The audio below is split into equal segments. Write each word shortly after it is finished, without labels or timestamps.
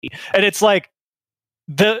And it's like,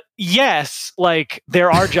 like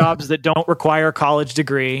there are jobs that don't require a college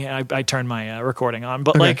degree. I turned my recording on,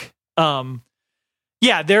 but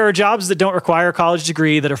there are jobs that don't require a college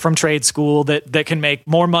degree that are from trade school that can make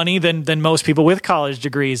more money than most people with college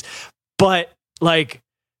degrees. But like,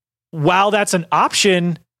 while that's an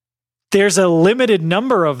option, there's a limited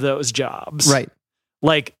number of those jobs. Right.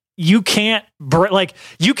 Like, you can't break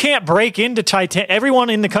into titanium. Everyone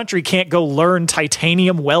in the country can't go learn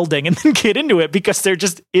titanium welding and then get into it because there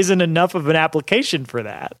just isn't enough of an application for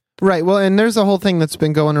that. Right. Well, and there's a whole thing that's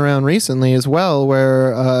been going around recently as well,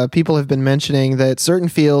 where people have been mentioning that certain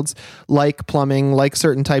fields like plumbing, like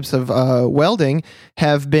certain types of welding,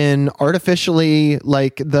 have been artificially,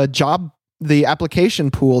 like the application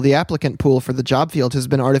pool, the applicant pool for the job field has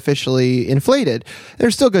been artificially inflated.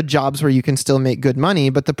 There's still good jobs where you can still make good money,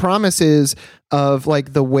 but the promises of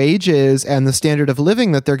like the wages and the standard of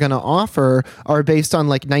living that they're going to offer are based on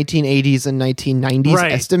like 1980s and 1990s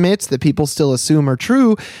estimates that people still assume are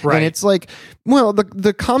true. Right. And it's like, well,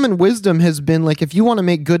 the common wisdom has been like, if you want to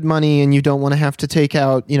make good money and you don't want to have to take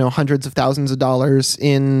out, hundreds of thousands of dollars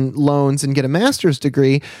in loans and get a master's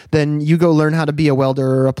degree, then you go learn how to be a welder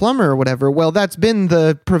or a plumber or whatever. Well, that's been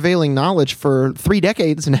the prevailing knowledge for 3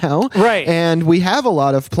 decades now. Right. And we have a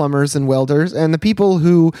lot of plumbers and welders, and the people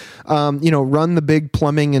who, run the big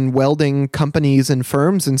plumbing and welding companies and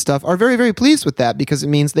firms and stuff are very, very pleased with that because it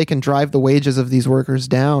means they can drive the wages of these workers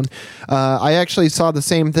down. I actually saw the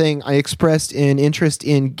same thing. I expressed an interest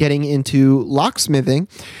in getting into locksmithing,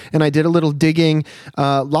 and I did a little digging.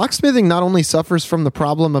 Locksmithing not only suffers from the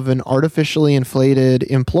problem of an artificially inflated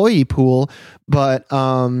employee pool, but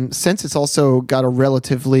since it's also got a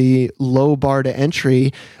relatively low bar to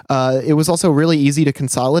entry, it was also really easy to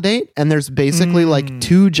consolidate. And there's basically like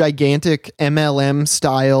 2 gigantic MLM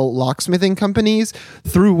style locksmithing companies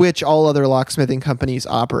through which all other locksmithing companies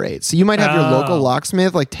operate. So you might have your local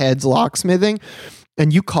locksmith, like Ted's Locksmithing,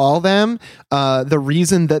 and you call them. The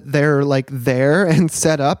reason that they're like there and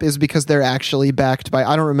set up is because they're actually backed by,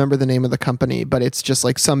 I don't remember the name of the company, but it's just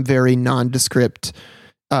like some very nondescript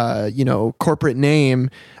corporate name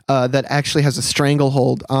that actually has a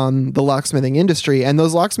stranglehold on the locksmithing industry. And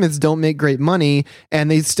those locksmiths don't make great money, and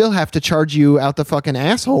they still have to charge you out the fucking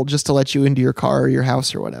asshole just to let you into your car or your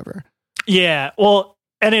house or whatever. Yeah. Well,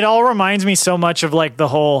 and it all reminds me so much of like the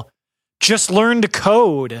whole just learn to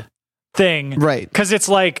code thing. Right. Because it's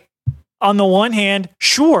like, on the one hand,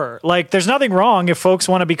 sure, like there's nothing wrong if folks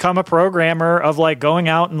want to become a programmer of like going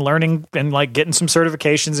out and learning and like getting some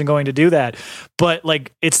certifications and going to do that. But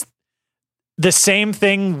like, it's the same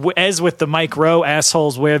thing as with the Mike Rowe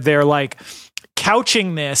assholes where they're like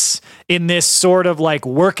couching this in this sort of like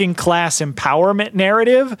working class empowerment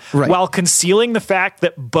narrative while concealing the fact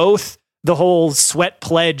that both the whole sweat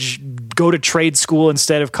pledge, go to trade school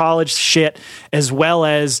instead of college shit, as well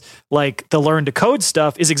as like the learn to code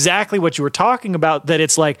stuff is exactly what you were talking about, that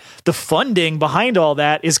it's like the funding behind all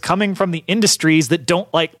that is coming from the industries that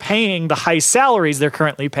don't like paying the high salaries they're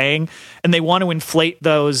currently paying. And they want to inflate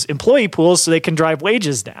those employee pools so they can drive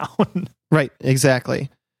wages down. Right.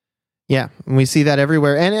 Exactly. Yeah. And we see that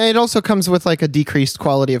everywhere. And it also comes with like a decreased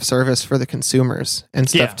quality of service for the consumers and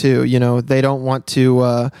stuff too. They don't want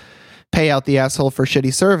to, pay out the asshole for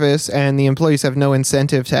shitty service, and the employees have no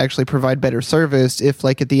incentive to actually provide better service if,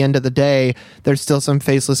 like, at the end of the day, there's still some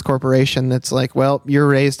faceless corporation that's like, well, your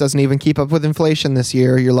raise doesn't even keep up with inflation this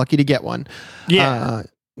year. You're lucky to get one. Yeah.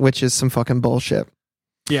 Which is some fucking bullshit.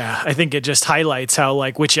 Yeah, I think it just highlights how,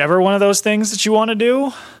 like, whichever one of those things that you want to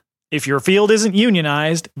do, if your field isn't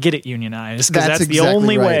unionized, get it unionized, because that's the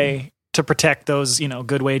only way to protect those,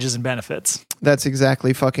 good wages and benefits. That's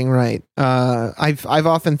exactly fucking right. I've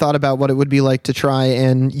often thought about what it would be like to try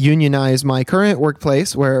and unionize my current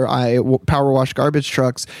workplace where I power wash garbage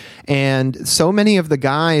trucks. And so many of the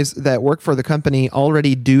guys that work for the company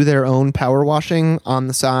already do their own power washing on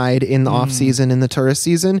the side in the off season, in the tourist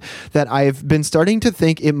season, that I've been starting to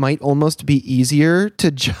think it might almost be easier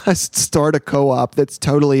to just start a co-op that's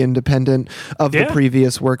totally independent of the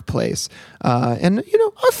previous workplace. And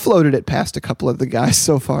I've floated it past a couple of the guys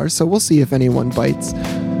so far, so we'll see if anyone bites.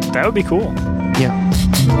 That would be cool. Yeah.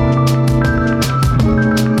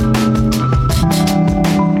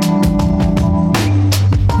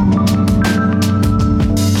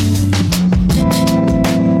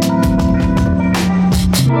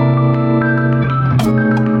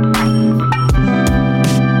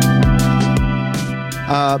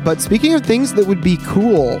 But speaking of things that would be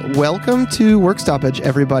cool, welcome to Work Stoppage,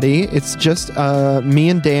 everybody. It's just me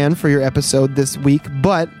and Dan for your episode this week,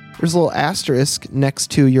 but there's a little asterisk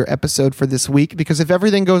next to your episode for this week, because if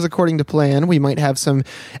everything goes according to plan, we might have some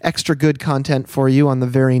extra good content for you on the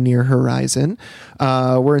very near horizon.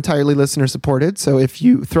 We're entirely listener supported, so if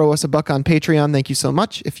you throw us a buck on Patreon, thank you so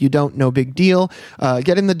much. If you don't, no big deal.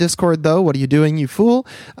 Get in the Discord, though. What are you doing, you fool?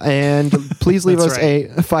 And please leave us a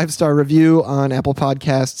 5-star review on Apple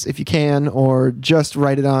Podcasts if you can, or just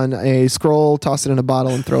write it on a scroll, toss it in a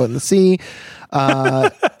bottle, and throw it in the sea.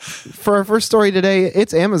 For our first story today,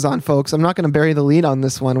 it's Amazon, folks. I'm not going to bury the lead on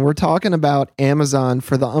this one. We're talking about Amazon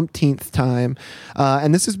for the umpteenth time.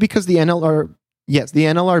 And this is because the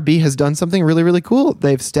NLRB has done something really, really cool.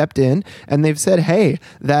 They've stepped in and they've said, hey,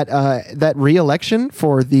 that re-election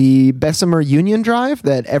for the Bessemer Union Drive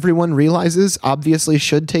that everyone realizes obviously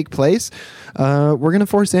should take place, we're going to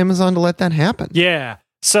force Amazon to let that happen. Yeah.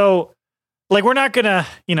 So, we're not going to,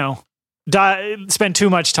 spend too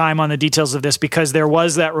much time on the details of this, because there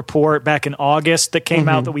was that report back in August that came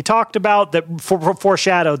out that we talked about that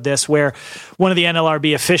foreshadowed this, where one of the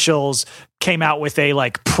NLRB officials came out with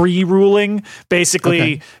a pre-ruling,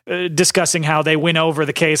 basically discussing how they went over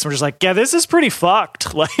the case and were just like, yeah, this is pretty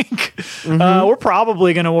fucked. We're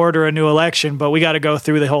probably going to order a new election, but we got to go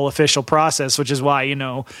through the whole official process, which is why,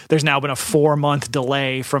 there's now been a 4-month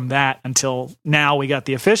delay from that until now we got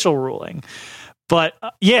the official ruling. But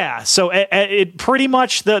so it pretty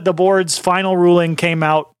much the board's final ruling came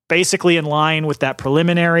out basically in line with that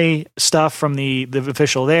preliminary stuff from the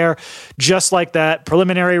official there. Just like that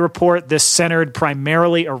preliminary report, this centered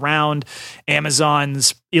primarily around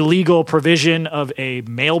Amazon's illegal provision of a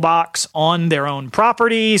mailbox on their own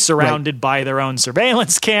property, surrounded by their own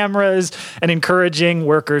surveillance cameras, and encouraging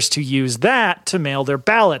workers to use that to mail their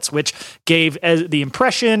ballots, which gave the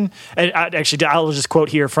impression, and actually I'll just quote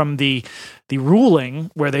here from the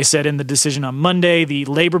ruling, where they said in the decision on Monday, the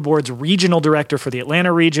labor board's regional director for the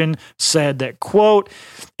Atlanta region said that, quote,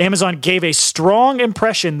 Amazon gave a strong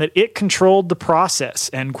impression that it controlled the process,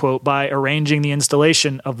 end quote, by arranging the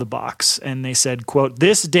installation of the box. And they said, quote,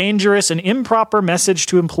 this dangerous and improper message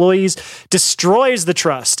to employees destroys the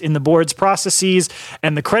trust in the board's processes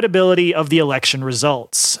and the credibility of the election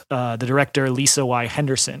results. The director, Lisa Y.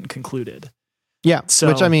 Henderson, concluded. Yeah, so,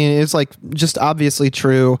 which is just obviously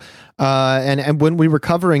true. And when we were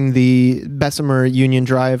covering the Bessemer Union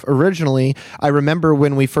Drive originally, I remember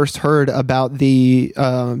when we first heard about the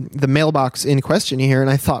mailbox in question here, and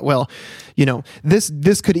I thought, well,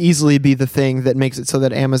 this could easily be the thing that makes it so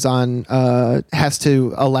that Amazon has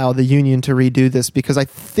to allow the union to redo this, because I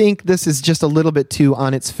think this is just a little bit too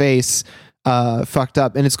on its face. Fucked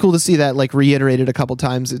up. And it's cool to see that reiterated a couple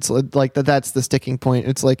times. It's that's the sticking point.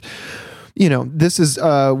 It's this is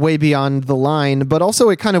way beyond the line, but also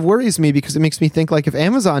it kind of worries me, because it makes me think if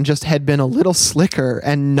Amazon just had been a little slicker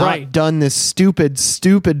and not done this stupid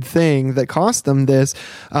thing that cost them this,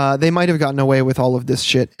 they might have gotten away with all of this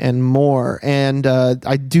shit and more. And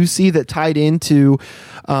I do see that tied into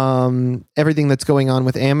everything that's going on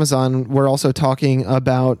with Amazon. We're also talking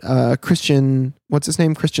about Christian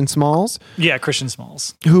Smalls? Yeah, Christian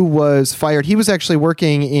Smalls. Who was fired. He was actually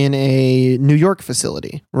working in a New York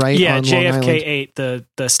facility, right? Yeah, JFK 8, the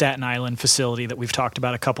Staten Island facility that we've talked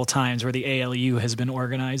about a couple times, where the ALU has been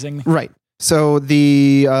organizing. Right. So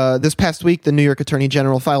this past week, the New York Attorney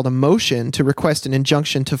General filed a motion to request an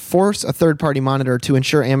injunction to force a third-party monitor to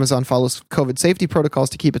ensure Amazon follows COVID safety protocols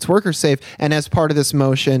to keep its workers safe. And as part of this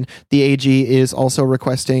motion, the AG is also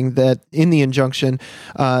requesting that in the injunction,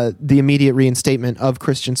 the immediate reinstatement of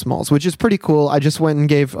Christian Smalls, which is pretty cool. I just went and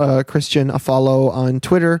gave Christian a follow on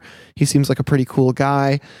Twitter. He seems like a pretty cool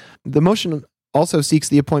guy. The motion also seeks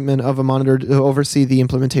the appointment of a monitor to oversee the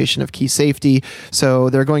implementation of key safety. So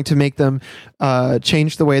they're going to make them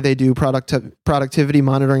change the way they do productivity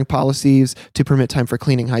monitoring policies to permit time for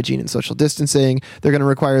cleaning, hygiene, and social distancing. They're going to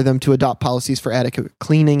require them to adopt policies for adequate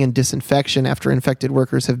cleaning and disinfection after infected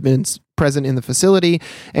workers have been present in the facility.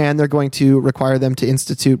 And they're going to require them to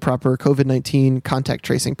institute proper COVID-19 contact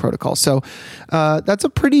tracing protocols. So that's a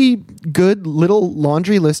pretty good little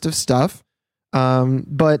laundry list of stuff.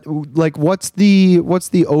 But what's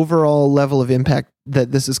the overall level of impact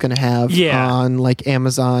that this is going to have on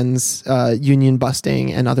Amazon's union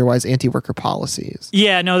busting and otherwise anti-worker policies?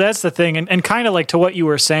 Yeah, no, that's the thing. And kind of to what you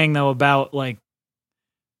were saying though about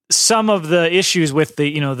some of the issues with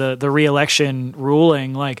the re-election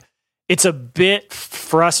ruling, it's a bit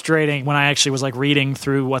frustrating when I actually was reading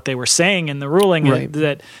through what they were saying in the ruling, right.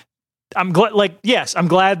 That I'm glad, yes, I'm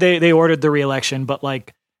glad they ordered the re-election, but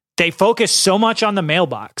they focused so much on the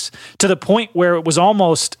mailbox to the point where it was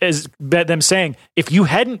almost as them saying, if you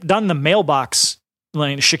hadn't done the mailbox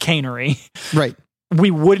chicanery, right,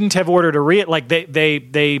 we wouldn't have ordered a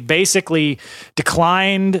they basically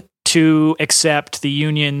declined to accept the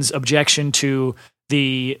union's objection to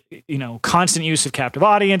the constant use of captive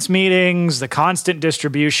audience meetings, the constant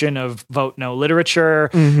distribution of vote no literature,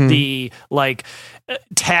 the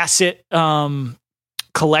tacit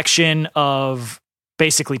collection of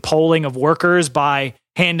basically polling of workers by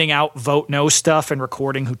handing out vote no stuff and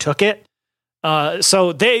recording who took it.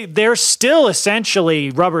 So they're still essentially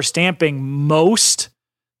rubber stamping most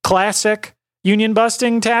classic union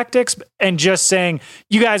busting tactics and just saying,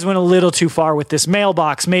 you guys went a little too far with this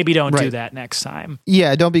mailbox. Maybe don't do that next time.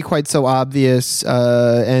 Yeah, don't be quite so obvious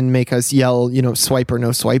and make us yell, swipe or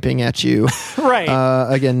no swiping at you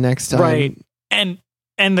again next time. Right.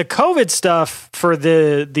 And the COVID stuff for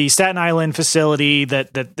the Staten Island facility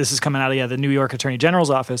that this is coming out of the New York Attorney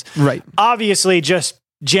General's office. Right. Obviously just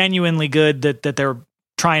genuinely good that they're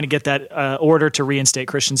trying to get that order to reinstate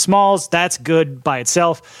Christian Smalls. That's good by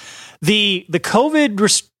itself. The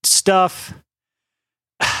COVID stuff,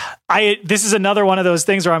 this is another one of those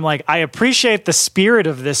things where I'm like, I appreciate the spirit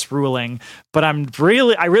of this ruling, but I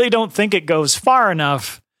really don't think it goes far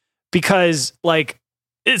enough because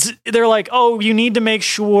they're like, oh, you need to make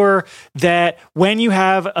sure that when you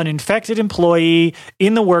have an infected employee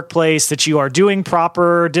in the workplace that you are doing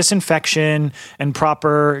proper disinfection and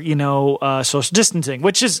proper, social distancing,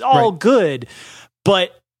 which is all good.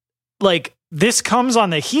 But this comes on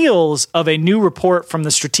the heels of a new report from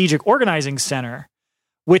the Strategic Organizing Center,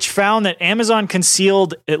 which found that Amazon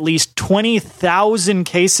concealed at least 20,000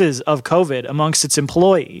 cases of COVID amongst its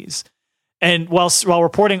employees. And while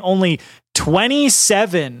reporting only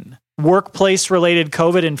 27 workplace-related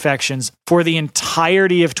COVID infections for the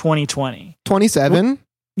entirety of 2020. 27?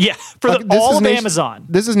 Yeah, for all of Amazon.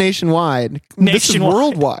 This is nationwide. This is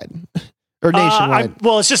worldwide. Or nationwide.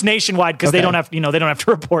 It's just nationwide because they don't have, they don't have to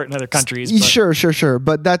report in other countries. But. Sure.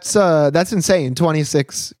 But that's insane.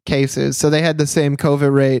 26 cases. So they had the same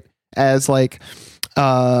COVID rate as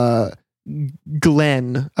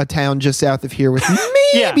Glen, a town just south of here with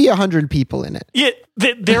maybe 100 people in it. Yeah.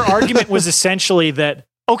 Their argument was essentially that,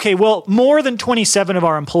 okay, well, more than 27 of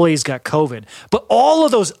our employees got COVID, but all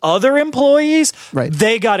of those other employees,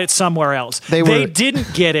 they got it somewhere else. They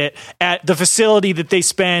didn't get it at the facility that they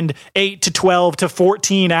spend 8 to 12 to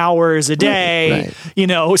 14 hours a day,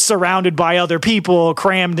 surrounded by other people,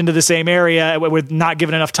 crammed into the same area with not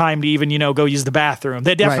given enough time to even, go use the bathroom.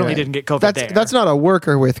 They definitely didn't get COVID there. That's not a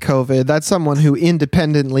worker with COVID. That's someone who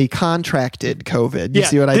independently contracted COVID. You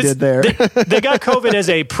see what I did there? They got COVID as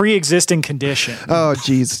a pre-existing condition. Oh,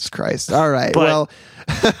 Jesus Christ. All right.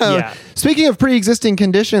 Speaking of pre-existing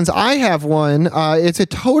conditions, I have one. It's a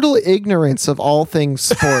total ignorance of all things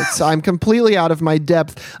sports. I'm completely out of my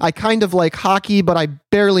depth. I kind of like hockey, but I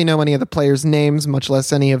barely know any of the players' names, much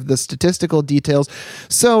less any of the statistical details.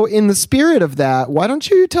 So in the spirit of that, why don't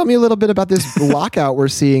you tell me a little bit about this lockout we're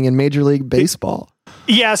seeing in Major League Baseball?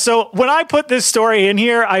 Yeah, so when I put this story in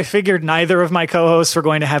here, I figured neither of my co-hosts were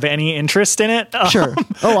going to have any interest in it. Sure.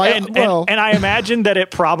 And I imagine that it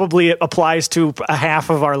probably applies to a half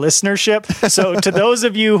of our listenership. So to those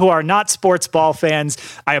of you who are not sports ball fans,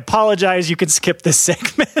 I apologize. You can skip this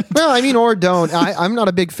segment. Well, or don't. I'm not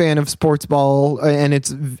a big fan of sports ball and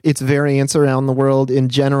its variants around the world in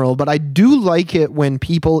general, but I do like it when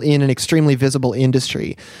people in an extremely visible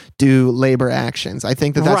industry do labor actions. I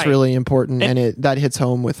think that's really important, and that hits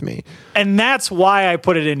home with me. And that's why I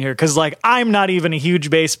put it in here, because I'm not even a huge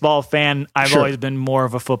baseball fan. I've always been more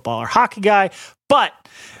of a football or hockey guy. But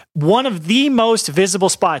one of the most visible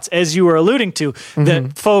spots, as you were alluding to,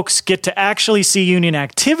 that folks get to actually see union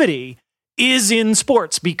activity is in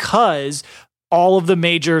sports, because all of the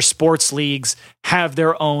major sports leagues have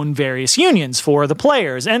their own various unions for the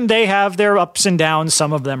players, and they have their ups and downs.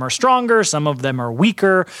 Some of them are stronger, some of them are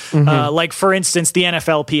weaker. For instance, the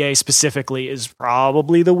NFLPA specifically is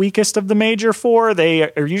probably the weakest of the major four. They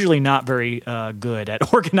are usually not very good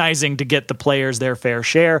at organizing to get the players their fair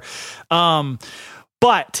share.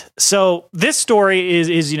 But so this story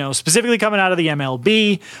is specifically coming out of the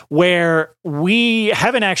MLB, where we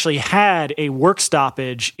haven't actually had a work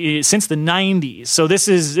stoppage since the 90s. So this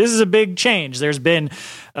is a big change. There's been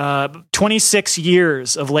 26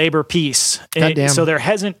 years of labor peace. So there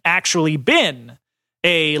hasn't actually been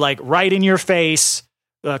a right in your face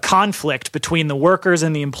conflict between the workers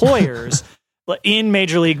and the employers in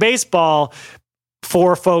Major League Baseball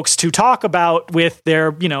for folks to talk about with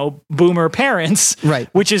their, boomer parents,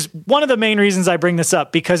 which is one of the main reasons I bring this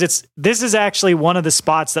up, because this is actually one of the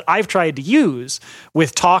spots that I've tried to use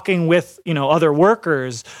with talking with, other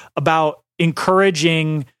workers about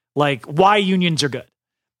encouraging why unions are good,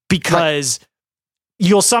 because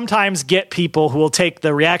you'll sometimes get people who will take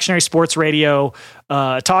the reactionary sports radio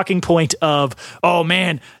talking point of, oh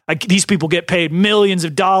man, these people get paid millions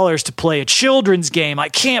of dollars to play a children's game. I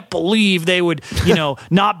can't believe they would,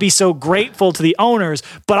 not be so grateful to the owners.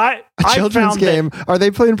 But a children's game. Are they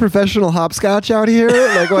playing professional hopscotch out here?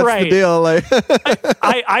 Like, what's right. the deal? Like,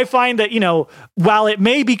 I find that, while it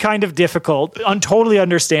may be kind of difficult, totally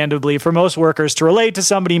understandably, for most workers to relate to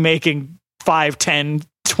somebody making $5, $10,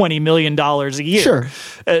 $20 million a year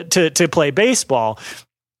sure. To play baseball.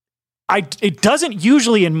 It doesn't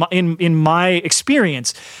usually, in my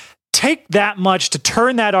experience, take that much to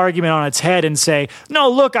turn that argument on its head and say, no,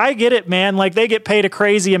 look, I get it, man. Like, they get paid a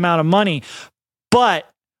crazy amount of money, but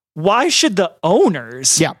why should the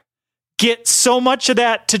owners get so much of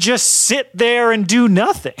that to just sit there and do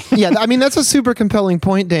nothing? Yeah, I mean, that's a super compelling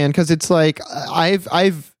point, Dan, because it's like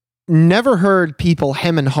I've never heard people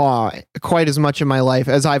hem and haw quite as much in my life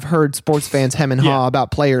as I've heard sports fans hem and haw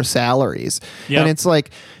about player salaries. Yep. And it's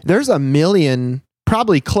like, there's a million,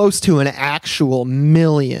 probably close to an actual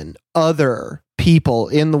million other people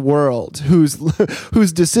in the world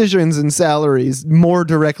whose decisions and salaries more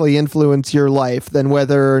directly influence your life than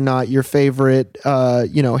whether or not your favorite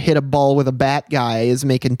hit a ball with a bat guy is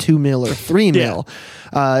making $2 million or $3 million.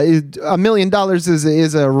 $1 million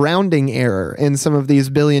is a rounding error in some of these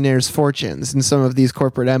billionaires' fortunes and some of these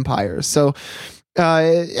corporate empires. So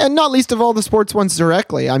and not least of all the sports ones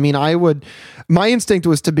directly. I mean, my instinct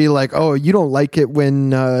was to be like, oh, you don't like it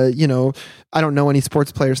when, I don't know any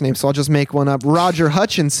sports players' names, so I'll just make one up. Roger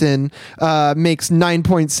Hutchinson makes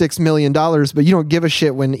 $9.6 million, but you don't give a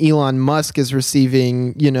shit when Elon Musk is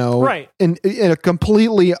receiving, right. in a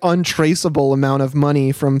completely untraceable amount of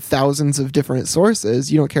money from thousands of different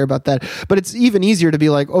sources. You don't care about that. But it's even easier to be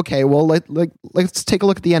like, okay, well, let's take a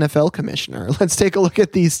look at the NFL commissioner. Let's take a look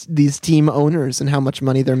at these team owners and how much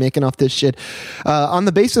money they're making off this shit on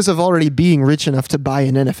the basis of already being rich enough to buy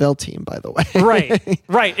an NFL team, by the way.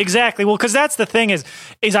 Right, exactly. Well, because that's the thing is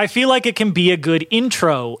I feel like it can be a good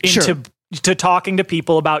intro into to talking to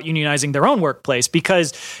people about unionizing their own workplace,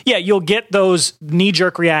 because you'll get those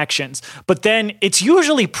knee-jerk reactions, but then it's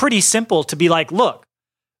usually pretty simple to be like, look,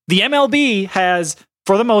 the MLB has,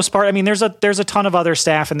 for the most part, I mean, there's a ton of other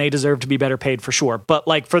staff and they deserve to be better paid for sure. But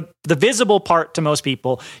like for the visible part to most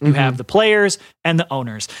people, you have the players and the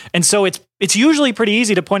owners. And so it's usually pretty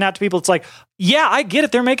easy to point out to people. It's like, yeah, I get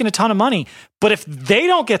it. They're making a ton of money. But if they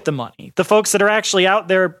don't get the money, the folks that are actually out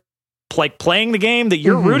there like playing the game that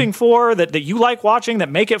you're rooting for, that you like watching, that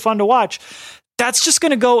make it fun to watch, that's just going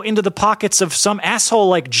to go into the pockets of some asshole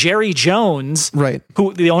like Jerry Jones, right?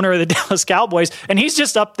 Who the owner of the Dallas Cowboys, and he's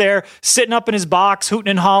just up there sitting up in his box, hooting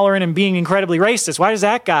and hollering and being incredibly racist. Why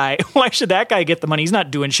should that guy get the money? He's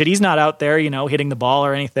not doing shit. He's not out there, hitting the ball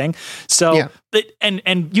or anything. So,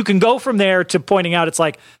 and you can go from there to pointing out, it's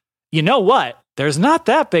like, you know what? There's not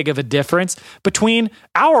that big of a difference between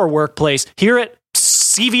our workplace here at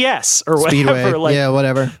CVS or whatever. Speedway. Like,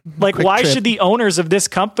 whatever. Like, Quick why trip. should the owners of this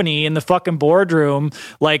company in the fucking boardroom,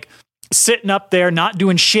 like, sitting up there not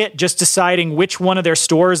doing shit, just deciding which one of their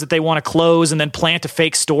stores that they want to close and then plant a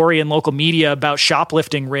fake story in local media about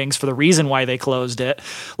shoplifting rings for the reason why they closed it?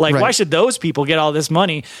 Like, why should those people get all this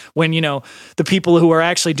money when, the people who are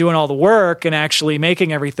actually doing all the work and actually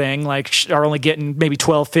making everything like are only getting maybe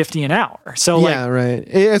 $12.50 an hour? So right.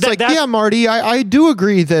 It's Marty, I do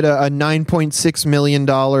agree that a $9.6 million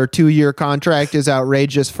 2-year contract is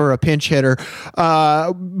outrageous for a pinch hitter.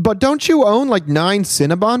 But don't you own like 9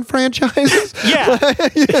 Cinnabon franchises?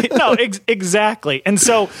 No, exactly. And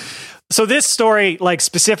so this story, like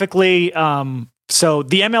specifically, so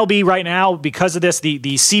the MLB right now, because of this, the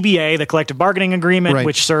CBA, the collective bargaining agreement,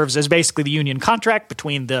 which serves as basically the union contract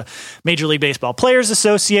between the Major League Baseball Players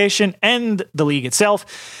Association and the league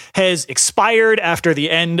itself, has expired after the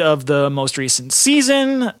end of the most recent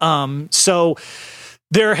season. So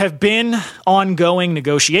there have been ongoing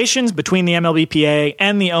negotiations between the MLBPA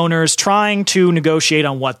and the owners trying to negotiate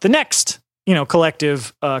on what the next,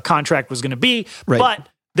 collective contract was going to be. Right. But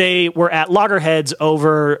they were at loggerheads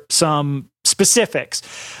over some specifics.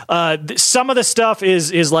 Some of the stuff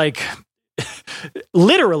is like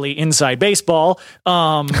literally inside baseball.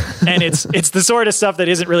 And it's the sort of stuff that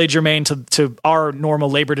isn't really germane to our normal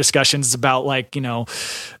labor discussions about like,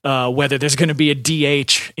 whether there's going to be a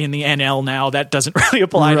DH in the NL now. That doesn't really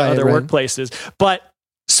apply to other workplaces. But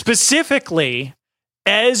specifically,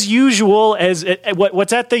 as usual, as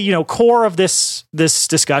what's at the core of this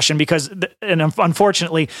discussion, because and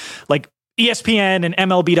unfortunately, like ESPN and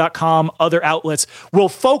MLB.com, other outlets will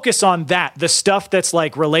focus on that, the stuff that's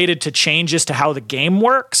like related to changes to how the game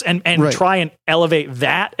works, and right. try and elevate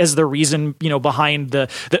that as the reason, behind the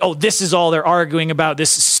oh, this is all they're arguing about.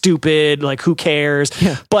 This is stupid. Like, who cares?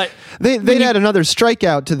 Yeah. But they'd add another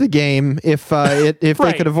strikeout to the game if right. They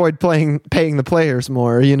could avoid paying the players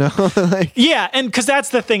more, like, yeah. And because that's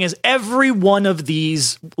the thing, is every one of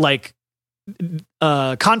these like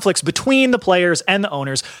conflicts between the players and the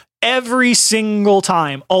owners, every single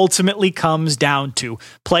time ultimately comes down to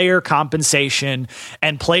player compensation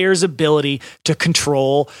and players' ability to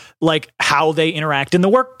control like how they interact in the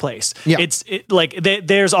workplace. Yeah.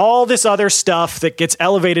 There's all this other stuff that gets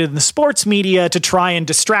elevated in the sports media to try and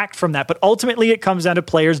distract from that. But ultimately it comes down to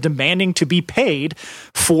players demanding to be paid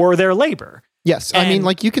for their labor. Yes. I mean,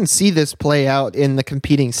 like, you can see this play out in the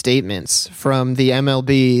competing statements from the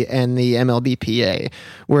MLB and the MLBPA,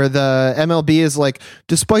 where the MLB is like,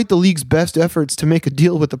 despite the league's best efforts to make a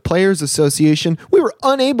deal with the Players Association, we were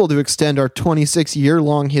unable to extend our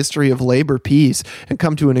 26-year-long history of labor peace and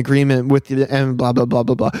come to an agreement with the blah, blah, blah,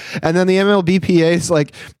 blah, blah. And then the MLBPA is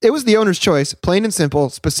like, it was the owner's choice, plain and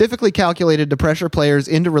simple, specifically calculated to pressure players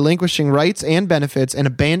into relinquishing rights and benefits and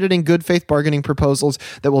abandoning good faith bargaining proposals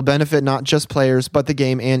that will benefit not just players, but the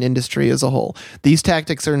game and industry as a whole. These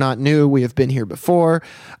tactics are not new. We have been here before,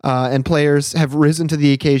 and players have risen to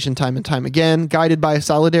the occasion time and time again, guided by a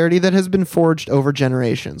solidarity that has been forged over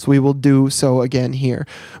generations. We will do so again here,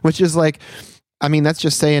 which is like, I mean, that's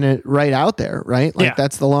just saying it right out there, right? Like,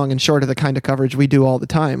 that's the long and short of the kind of coverage we do all the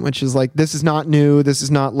time, which is like, this is not new. This is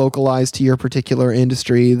not localized to your particular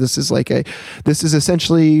industry. This is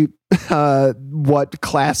essentially what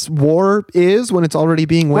class war is when it's already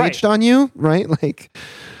being waged on you, right? Like,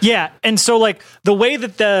 yeah. And so like the way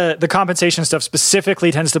that the compensation stuff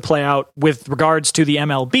specifically tends to play out with regards to the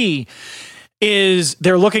MLB is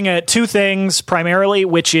they're looking at two things primarily,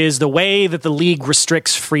 which is the way that the league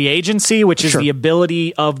restricts free agency, which is the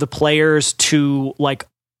ability of the players to like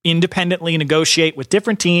independently negotiate with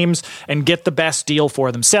different teams and get the best deal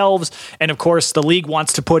for themselves. And of course, the league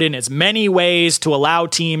wants to put in as many ways to allow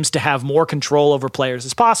teams to have more control over players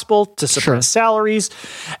as possible, to suppress salaries.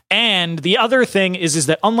 And the other thing is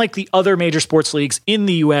that unlike the other major sports leagues in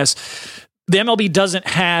the US, the MLB doesn't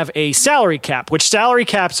have a salary cap, which salary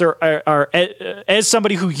caps are as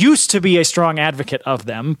somebody who used to be a strong advocate of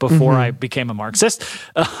them before I became a Marxist,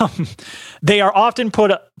 they are often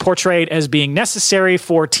portrayed as being necessary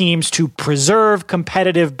for teams to preserve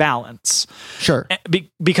competitive balance. Sure.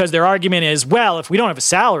 Because their argument is, well, if we don't have a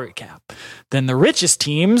salary cap, then the richest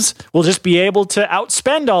teams will just be able to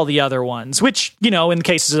outspend all the other ones, which, in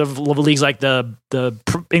cases of leagues like the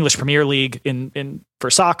English Premier League for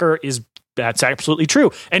soccer that's absolutely true.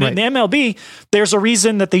 And in the MLB, there's a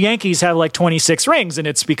reason that the Yankees have like 26 rings, and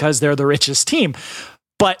it's because they're the richest team.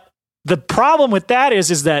 But the problem with that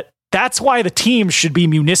is that that's why the team should be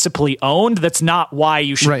municipally owned. That's not why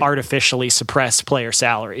you should artificially suppress player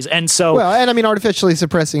salaries. And so, artificially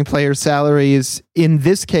suppressing player salaries in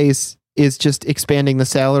this case is just expanding the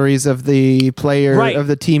salaries of the player, of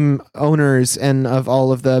the team owners, and of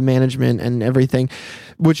all of the management and everything,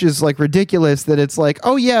 which is like ridiculous that it's like,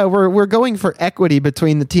 oh yeah, we're going for equity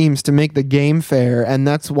between the teams to make the game fair. And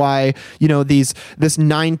that's why, this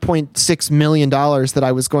 $9.6 million that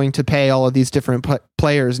I was going to pay all of these different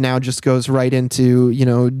players now just goes right into,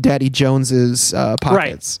 Daddy Jones's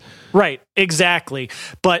pockets. Right, exactly.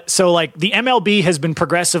 But so like the MLB has been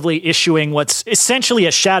progressively issuing what's essentially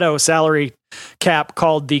a shadow salary cap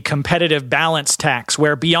called the competitive balance tax,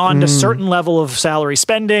 where beyond a certain level of salary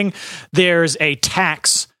spending, there's a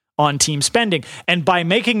tax on team spending. And by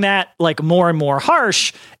making that like more and more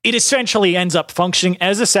harsh, it essentially ends up functioning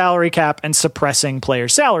as a salary cap and suppressing player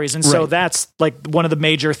salaries. And so that's like one of the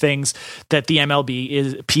major things that the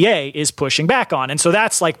MLB PA is pushing back on. And so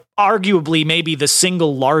that's like arguably maybe the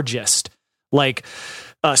single largest like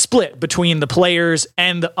split between the players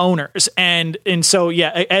and the owners. And so,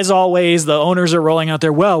 yeah, as always, the owners are rolling out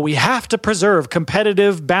there, well, we have to preserve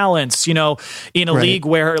competitive balance, in a league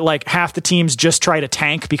where like half the teams just try to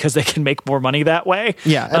tank because they can make more money that way.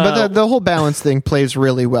 Yeah. But the whole balance thing plays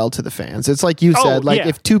really well to the fans. It's like you said,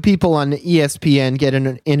 if two people on ESPN get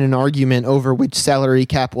in an argument over which salary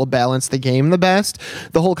cap will balance the game the best,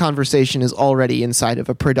 the whole conversation is already inside of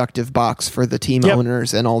a productive box for the team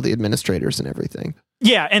owners and all the administrators and everything.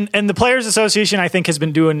 Yeah, and the Players Association, I think, has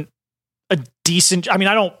been doing a decent. I mean,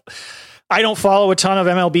 I don't follow a ton of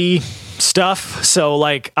MLB stuff, so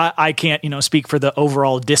like I can't speak for the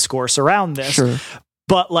overall discourse around this. Sure.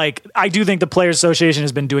 But like, I do think the Players Association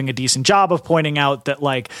has been doing a decent job of pointing out that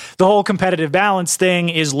like the whole competitive balance thing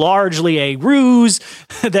is largely a ruse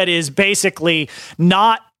that is basically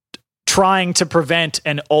not trying to prevent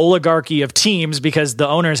an oligarchy of teams, because the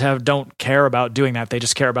owners don't care about doing that. They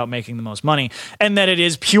just care about making the most money, and that it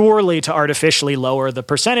is purely to artificially lower the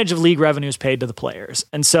percentage of league revenues paid to the players.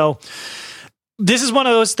 And so this is one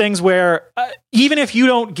of those things where even if you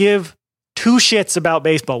don't give two shits about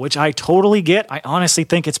baseball, which I totally get, I honestly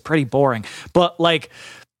think it's pretty boring. But like,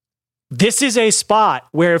 this is a spot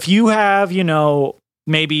where if you have,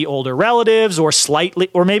 maybe older relatives or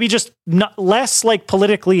maybe just less like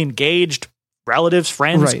politically engaged relatives,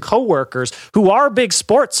 friends, right, coworkers who are big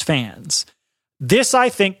sports fans, this I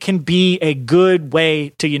think can be a good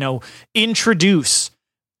way to, introduce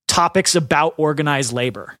topics about organized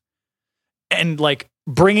labor and like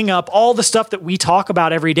bringing up all the stuff that we talk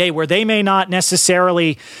about every day, where they may not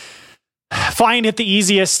necessarily find it the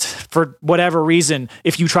easiest for whatever reason.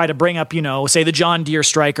 If you try to bring up, say the John Deere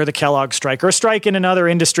strike or the Kellogg strike or a strike in another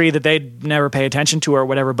industry that they'd never pay attention to or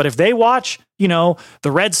whatever. But if they watch, the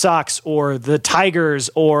Red Sox or the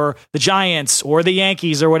Tigers or the Giants or the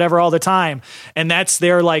Yankees or whatever all the time, and that's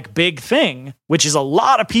their like big thing, which is a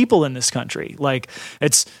lot of people in this country. Like,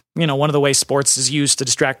 it's, one of the ways sports is used to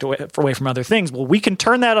distract away from other things. Well, we can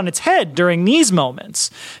turn that on its head during these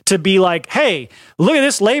moments to be like, hey, look at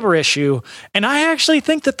this labor issue. And I actually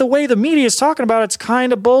think that the way the media is talking about it's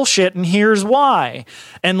kind of bullshit, and here's why.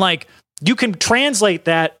 And like, you can translate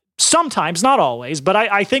that sometimes, not always, but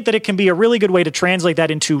I think that it can be a really good way to translate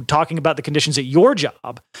that into talking about the conditions at your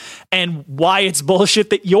job and why it's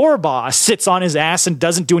bullshit that your boss sits on his ass and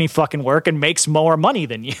doesn't do any fucking work and makes more money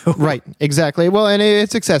than you. Right, exactly. Well, and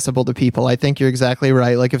it's accessible to people. I think you're exactly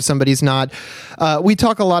right. Like, if somebody's not, we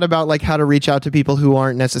talk a lot about like how to reach out to people who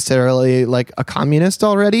aren't necessarily like a communist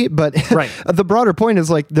already, but right. The broader point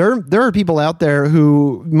is like there are people out there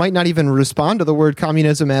who might not even respond to the word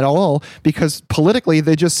communism at all, because politically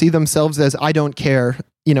they just see themselves as I don't care,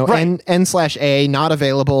 right. N/A, not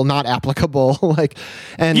available, not applicable. Like,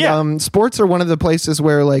 and sports are one of the places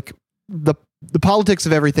where like the politics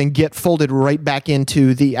of everything get folded right back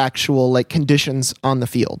into the actual like conditions on the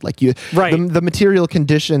field. Like the material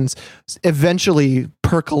conditions eventually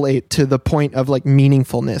percolate to the point of like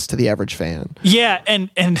meaningfulness to the average fan. Yeah. And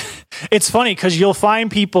it's funny because you'll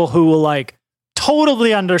find people who will like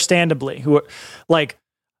totally understandably who are like,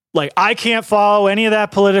 I can't follow any of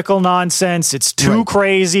that political nonsense. It's too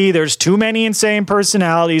crazy. There's too many insane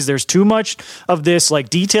personalities. There's too much of this like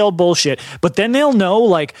detailed bullshit. But then they'll know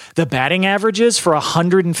like the batting averages for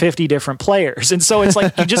 150 different players. And so it's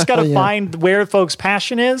like, you just got to find where folks'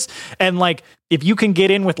 passion is. And like, if you can get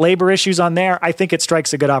in with labor issues on there, I think it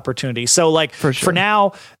strikes a good opportunity. So like for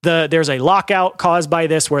now, there's a lockout caused by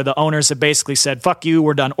this where the owners have basically said, fuck you,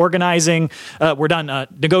 we're done organizing, we're done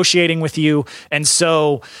negotiating with you. And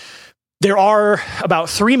so there are about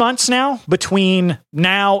 3 months now between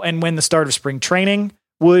now and when the start of spring training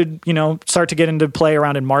would, start to get into play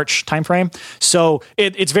around in March timeframe. So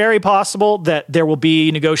it's very possible that there will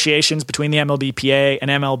be negotiations between the MLBPA and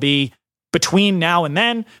MLB between now and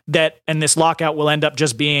then, and this lockout will end up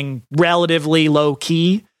just being relatively low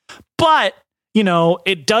key. But,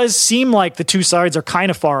 it does seem like the two sides are kind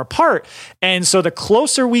of far apart. And so the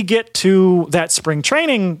closer we get to that spring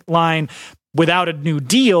training line without a new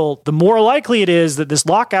deal, the more likely it is that this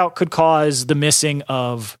lockout could cause the missing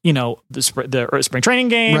of, the spring training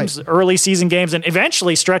games, early season games, and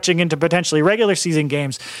eventually stretching into potentially regular season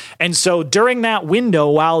games. And so during that window,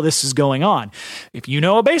 while this is going on, if you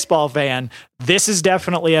know a baseball fan, this is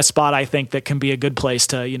definitely a spot I think that can be a good place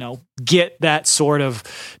to, get that sort of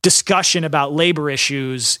discussion about labor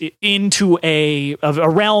issues into a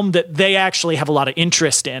realm that they actually have a lot of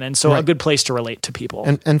interest in. And so a good place to relate to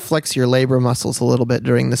people. And flex your labor muscles a little bit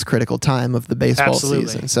during this critical time of the baseball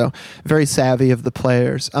season. So very savvy of the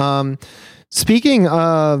players. Speaking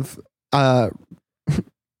of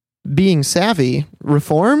being savvy,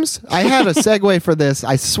 reforms. I had a segue for this.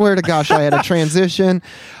 I swear to gosh, I had a transition.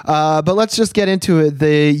 But let's just get into it.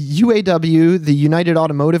 The UAW, the United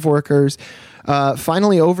Automotive Workers,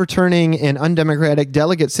 finally overturning an undemocratic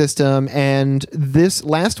delegate system. And this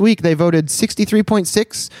last week, they voted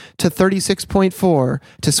 63.6 to 36.4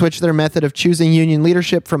 to switch their method of choosing union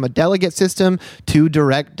leadership from a delegate system to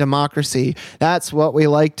direct democracy. That's what we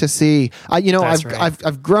like to see.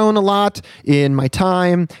 I've grown a lot in my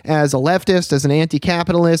time as a leftist, as an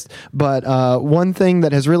anti-capitalist, but one thing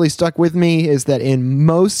that has really stuck with me is that in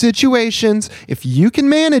most situations, if you can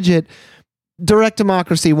manage it, direct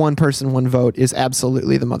democracy, one person, one vote is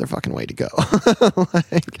absolutely the motherfucking way to go.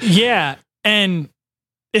 Yeah. And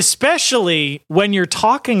especially when you're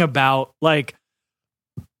talking about like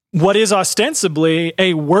what is ostensibly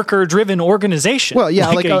a worker-driven organization. Well, yeah,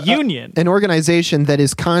 like a union. An organization that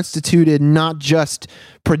is constituted not just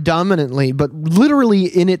predominantly, but literally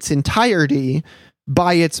in its entirety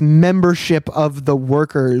by its membership of the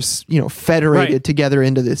workers, federated together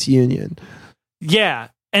into this union. Yeah.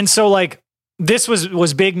 And so like this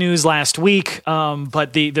was big news last week,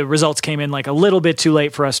 but the results came in like a little bit too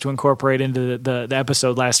late for us to incorporate into the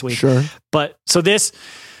episode last week. Sure. But so this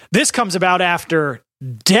comes about after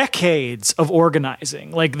decades of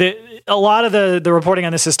organizing. Like a lot of the reporting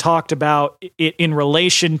on this has talked about it in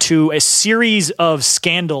relation to a series of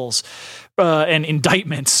scandals and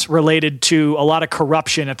indictments related to a lot of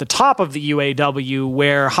corruption at the top of the UAW,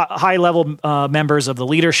 where high-level members of the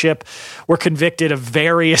leadership were convicted of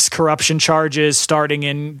various corruption charges starting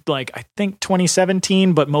in, like, I think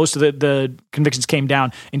 2017, but most of the convictions came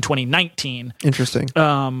down in 2019. Interesting.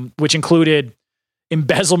 Which included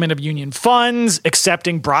embezzlement of union funds,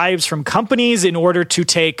 accepting bribes from companies in order to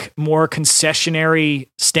take more concessionary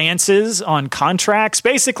stances on contracts.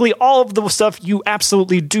 Basically, all of the stuff you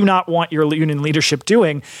absolutely do not want your union leadership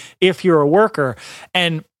doing if you're a worker.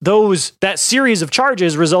 And that series of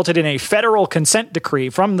charges resulted in a federal consent decree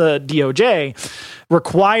from the DOJ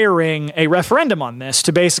requiring a referendum on this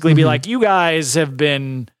to basically be like, you guys have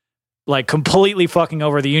been like completely fucking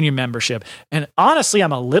over the union membership. And honestly,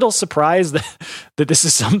 I'm a little surprised that this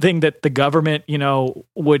is something that the government,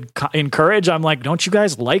 would encourage. I'm like, don't you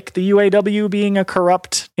guys like the UAW being a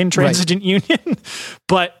corrupt, intransigent union?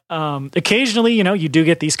 But occasionally, you do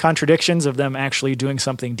get these contradictions of them actually doing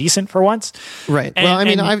something decent for once. Right.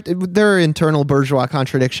 There are internal bourgeois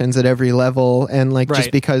contradictions at every level. And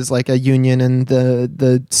just because like a union and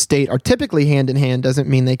the state are typically hand in hand doesn't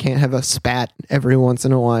mean they can't have a spat every once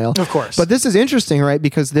in a while. Of course. But this is interesting, right?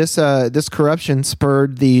 Because this corruption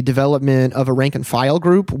spurred the development of a rank and file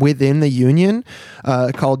group within the union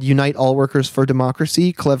called Unite All Workers for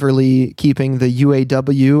Democracy, cleverly keeping the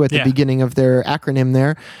UAW at the beginning of their acronym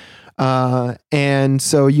there. And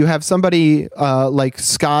so you have somebody like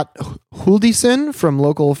Scott Huldison from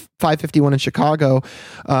Local 551 in Chicago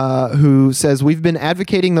who says, we've been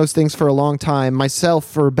advocating those things for a long time, myself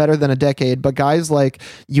for better than a decade, but guys like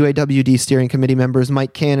UAWD steering committee members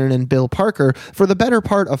Mike Cannon and Bill Parker for the better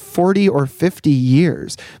part of 40 or 50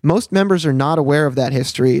 years. Most members are not aware of that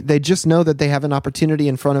history. They just know that they have an opportunity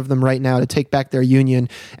in front of them right now to take back their union,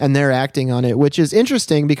 and they're acting on it, which is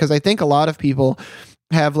interesting because I think a lot of people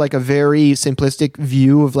have like a very simplistic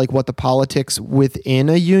view of like what the politics within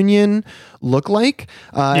a union look like.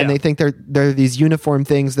 And they think they're these uniform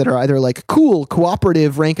things that are either like cool,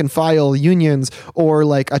 cooperative, rank and file unions or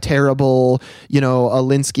like a terrible,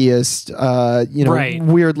 Alinskyist,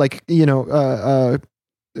 weird, like,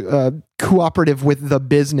 cooperative with the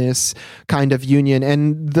business kind of union.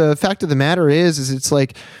 And the fact of the matter is it's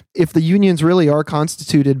like, if the unions really are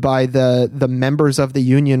constituted by the members of the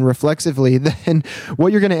union reflexively, then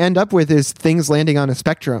what you're going to end up with is things landing on a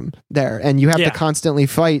spectrum there. And you have to constantly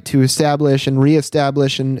fight to establish and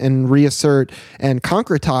reestablish and reassert and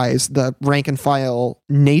concretize the rank and file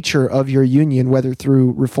nature of your union, whether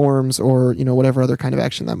through reforms or, whatever other kind of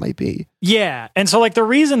action that might be. Yeah. And so like the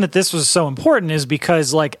reason that this was so important is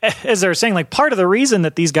because like, as they're saying, like part of the reason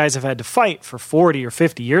that these guys have had to fight for 40 or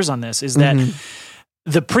 50 years on this is that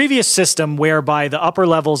the previous system whereby the upper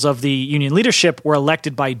levels of the union leadership were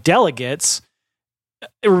elected by delegates,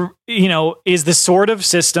 is the sort of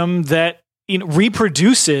system that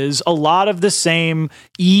reproduces a lot of the same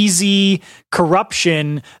easy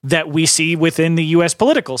corruption that we see within the US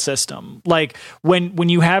political system. Like when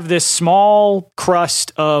you have this small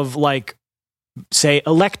crust of like, say,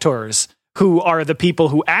 electors who are the people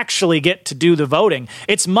who actually get to do the voting,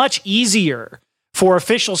 it's much easier for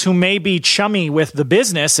officials who may be chummy with the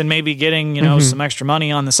business and maybe getting, some extra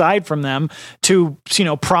money on the side from them to,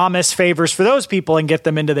 promise favors for those people and get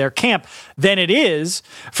them into their camp than it is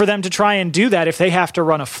for them to try and do that if they have to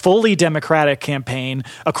run a fully democratic campaign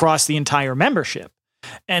across the entire membership.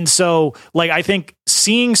 And so, like, I think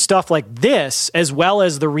seeing stuff like this, as well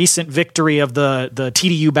as the recent victory of the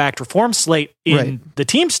TDU-backed reform slate in the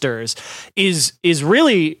Teamsters, is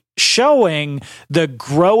really showing the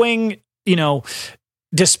growing,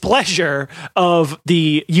 displeasure of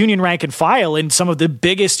the union rank and file in some of the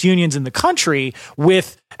biggest unions in the country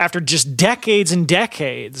after just decades and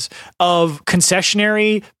decades of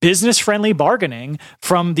concessionary, business-friendly bargaining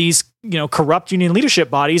from these, corrupt union leadership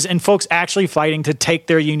bodies and folks actually fighting to take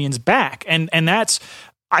their unions back. And that's,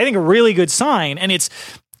 I think, a really good sign. And it's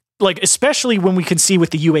like, especially when we can see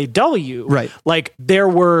with the UAW, like there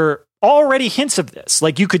were already hints of this.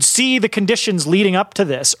 Like, you could see the conditions leading up to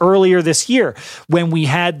this earlier this year when we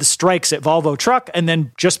had the strikes at Volvo Truck, and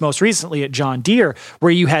then just most recently at John Deere,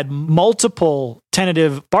 where you had multiple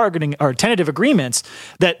tentative agreements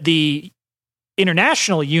that the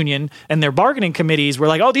international union and their bargaining committees were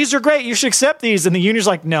like, oh, these are great, you should accept these, and the union's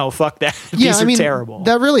like, no, fuck that. These are terrible.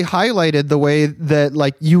 That really highlighted the way that,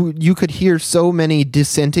 like, you could hear so many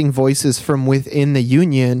dissenting voices from within the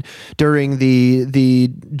union during the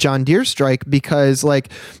John Deere strike, because, like,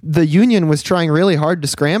 the union was trying really hard to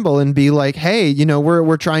scramble and be like, hey, you know,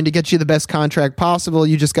 we're trying to get you the best contract possible,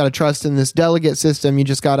 you just got to trust in this delegate system, you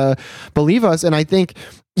just got to believe us. And I think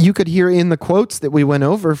you could hear in the quotes that we went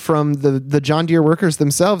over from the John Deere workers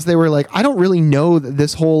themselves, they were like, I don't really know that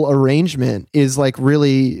this whole arrangement is like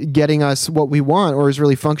really getting us what we want, or is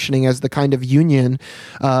really functioning as the kind of union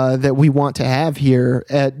that we want to have here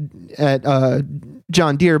at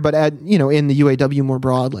John Deere, but at, you know, in the UAW more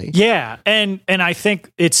broadly. Yeah. And I think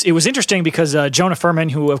it was interesting because Jonah Furman,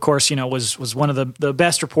 who of course, you know, was one of the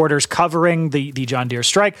best reporters covering the John Deere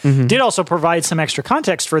strike, did also provide some extra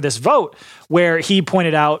context for this vote, where he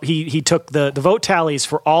pointed out, he took the vote tallies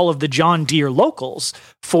for all of the John Deere locals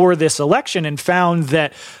for this election and found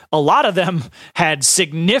that a lot of them had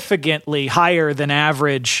significantly higher than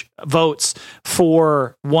average votes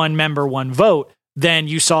for one member, one vote than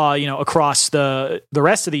you saw, you know, across the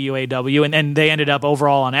rest of the UAW. And they ended up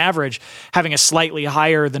overall on average having a slightly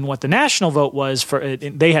higher than what the national vote was for.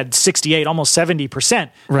 They had 68, almost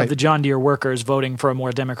 70% of the John Deere workers voting for a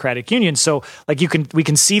more democratic union. So like we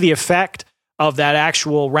can see the effect of that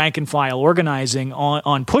actual rank and file organizing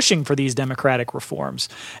on pushing for these democratic reforms.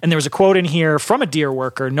 And there was a quote in here from a Deere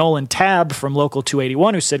worker, Nolan Tabb from Local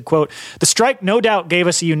 281, who said, quote, "The strike no doubt gave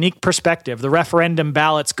us a unique perspective, the referendum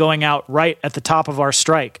ballots going out right at the top of our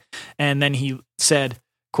strike." And then he said,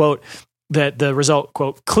 quote, that the result,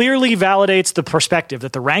 quote, "clearly validates the perspective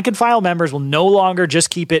that the rank and file members will no longer just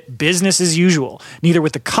keep it business as usual, neither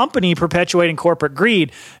with the company perpetuating corporate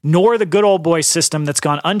greed, nor the good old boy system that's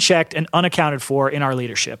gone unchecked and unaccounted for in our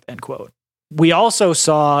leadership," end quote. We also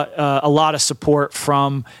saw a lot of support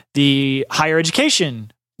from the higher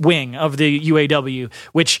education wing of the UAW,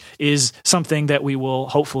 which is something that we will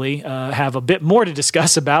hopefully have a bit more to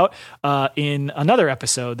discuss about in another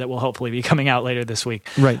episode that will hopefully be coming out later this week.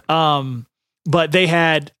 Right. But they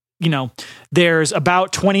had, you know, there's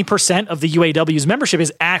about 20% of the UAW's membership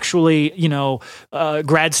is actually, you know,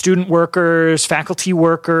 grad student workers, faculty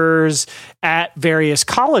workers at various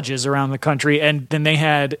colleges around the country. And then they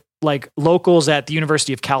had like locals at the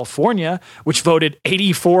University of California, which voted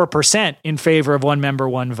 84% in favor of one member,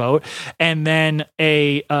 one vote. And then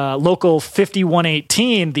a local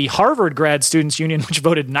 5118, the Harvard Grad Students Union, which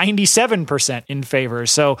voted 97% in favor.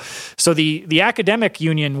 So the academic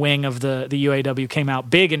union wing of the UAW came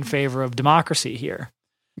out big in favor of democracy here.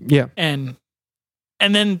 Yeah. And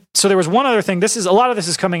then, so there was one other thing. A lot of this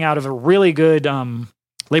is coming out of a really good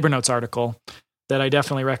Labor Notes article that I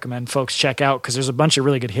definitely recommend folks check out, because there's a bunch of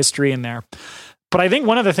really good history in there. But I think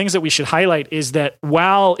one of the things that we should highlight is that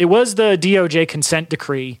while it was the DOJ consent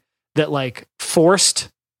decree that like forced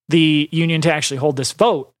the union to actually hold this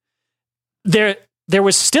vote, there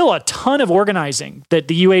was still a ton of organizing that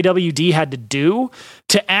the UAWD had to do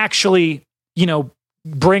to actually, you know,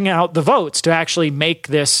 bring out the votes to actually make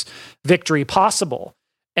this victory possible.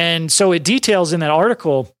 And so it details in that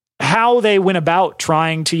article how they went about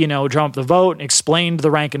trying to, you know, drum up the vote, and explained to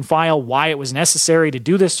the rank and file why it was necessary to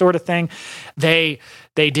do this sort of thing. They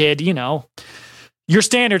did, you know, your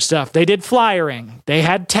standard stuff. They did flyering. They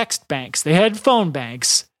had text banks. They had phone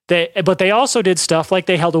banks. But they also did stuff like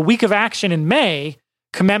they held a week of action in May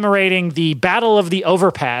commemorating the Battle of the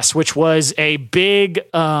Overpass, which was a big,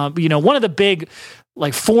 you know, one of the big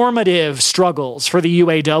like formative struggles for the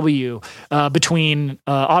UAW between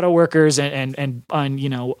auto workers and you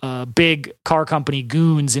know, big car company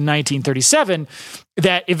goons in 1937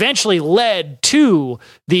 that eventually led to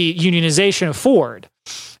the unionization of Ford.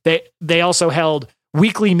 They also held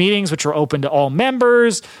weekly meetings, which were open to all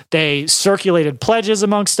members. They circulated pledges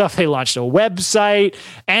amongst stuff. They launched a website.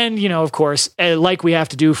 And, you know, of course, like we have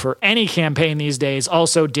to do for any campaign these days,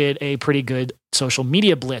 also did a pretty good social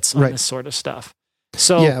media blitz on this sort of stuff.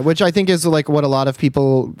 So yeah, which I think is like what a lot of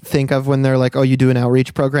people think of when they're like, oh, you do an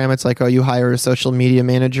outreach program. It's like, oh, you hire a social media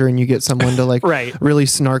manager and you get someone to like really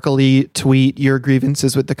snarkily tweet your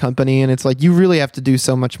grievances with the company. And it's like, you really have to do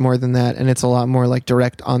so much more than that. And it's a lot more like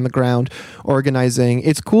direct on the ground organizing.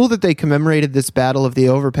 It's cool that they commemorated this Battle of the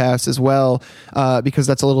Overpass as well, because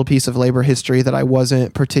that's a little piece of labor history that I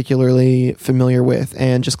wasn't particularly familiar with.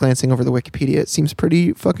 And just glancing over the Wikipedia, it seems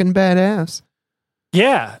pretty fucking badass.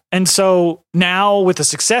 Yeah. And so now with the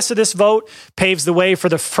success of this vote paves the way for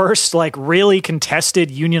the first like really contested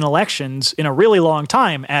union elections in a really long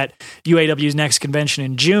time at UAW's next convention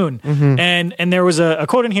in June. Mm-hmm. And there was a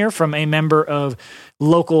quote in here from a member of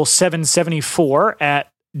Local 774 at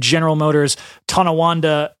General Motors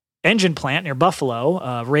Tonawanda engine plant near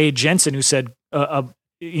Buffalo, Ray Jensen, who said,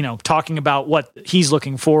 talking about what he's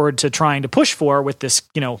looking forward to trying to push for with this,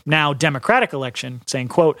 now Democratic election, saying,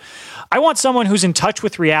 quote, "I want someone who's in touch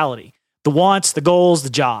with reality, the wants, the goals,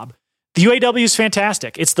 the job. The UAW is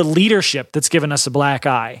fantastic. It's the leadership that's given us a black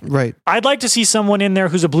eye. Right. I'd like to see someone in there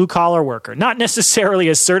who's a blue collar worker, not necessarily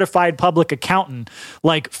a certified public accountant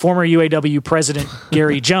like former UAW President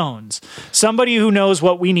Gary Jones. Somebody who knows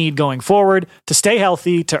what we need going forward to stay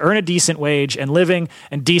healthy, to earn a decent wage and living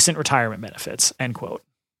and decent retirement benefits," end quote.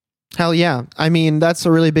 Hell yeah. I mean, that's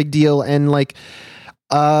a really big deal. And like,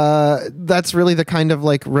 that's really the kind of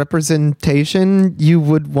like representation you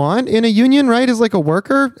would want in a union, right? As like a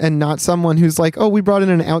worker, and not someone who's like, oh, we brought in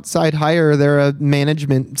an outside hire, they're a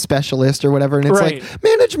management specialist or whatever. And it's right. like,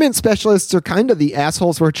 management specialists are kind of the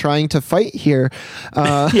assholes we're trying to fight here.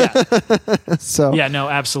 Yeah. So yeah, no,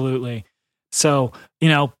 absolutely. So,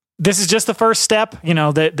 this is just the first step,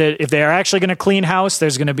 that if they are actually going to clean house,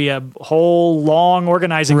 there's going to be a whole long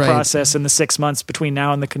organizing process in the 6 months between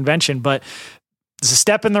now and the convention. But it's a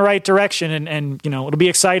step in the right direction, and it'll be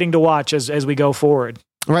exciting to watch as we go forward.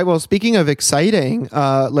 All right. Well, speaking of exciting,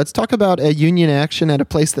 let's talk about a union action at a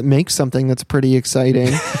place that makes something that's pretty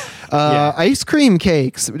exciting. Ice cream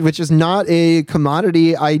cakes, which is not a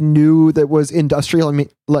commodity I knew that was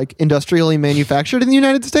industrially manufactured in the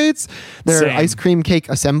United States. There are ice cream cake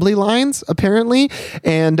assembly lines, apparently.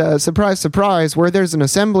 And surprise, surprise, where there's an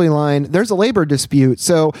assembly line, there's a labor dispute.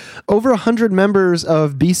 So over 100 members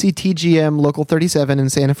of BCTGM Local 37 in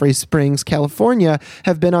Santa Fe Springs, California,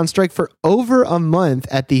 have been on strike for over a month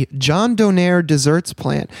at the John Donaire Desserts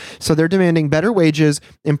plant. So they're demanding better wages,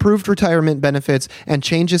 improved retirement benefits, and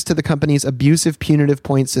changes to the company's abusive punitive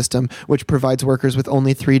point system, which provides workers with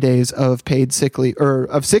only 3 days of paid sick leave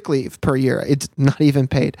per year. It's not even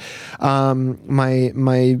paid.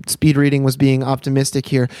 My speed reading was being optimistic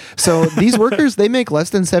here. So these workers, they make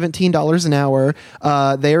less than $17 an hour.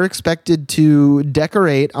 They are expected to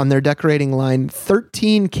decorate on their decorating line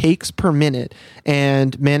 13 cakes per minute,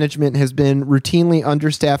 and management has been routinely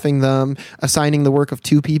understaffing them, assigning the work of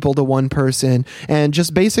 2 people to 1 person, and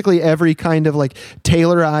just basically every kind of like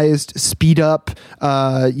tailorized speed up,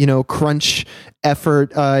 crunch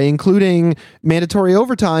effort, including mandatory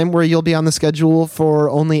overtime, where you'll be on the schedule for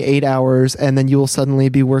only 8 hours, and then you will suddenly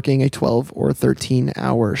be working a 12 or 13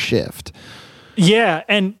 hour shift. Yeah.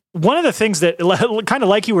 And one of the things that kind of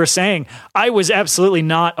like you were saying, I was absolutely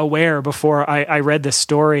not aware before I read this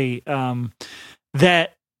story,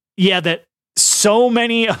 that so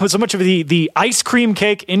much of the ice cream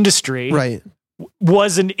cake industry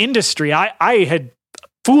was an industry. I had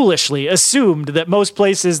foolishly assumed that most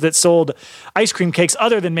places that sold ice cream cakes,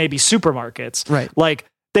 other than maybe supermarkets, like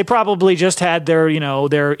they probably just had their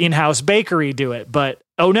in-house bakery do it. But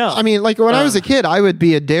oh no. I mean, like when I was a kid, I would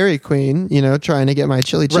be a Dairy Queen, trying to get my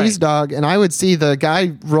chili cheese dog, and I would see the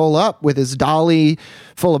guy roll up with his dolly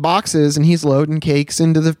full of boxes, and he's loading cakes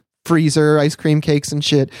into the freezer, ice cream cakes and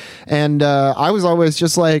shit. And I was always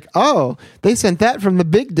just like, oh, they sent that from the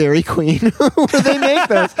big Dairy Queen where they make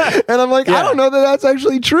this. And I'm like, I don't know that that's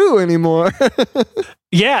actually true anymore.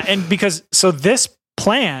 Yeah. And so this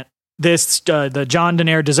plant, the John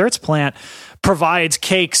Donaire Desserts plant, provides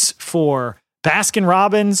cakes for Baskin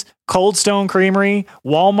Robbins, Cold Stone Creamery,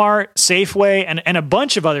 Walmart, Safeway, and a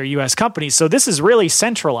bunch of other U.S. companies. So this is really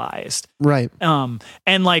centralized. Right.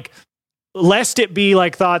 And like, lest it be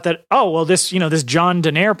like thought that, oh, well, this John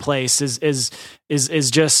Donaire place is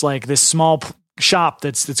just like this small shop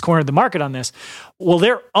that's cornered the market on this. Well,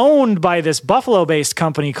 they're owned by this Buffalo-based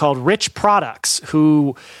company called Rich Products,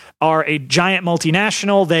 who are a giant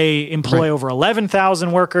multinational. They employ over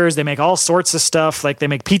 11,000 workers. They make all sorts of stuff. Like they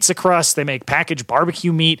make pizza crust, they make packaged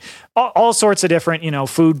barbecue meat, all sorts of different,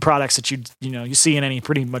 food products that you see in any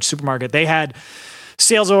pretty much supermarket. They had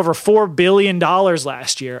sales of over $4 billion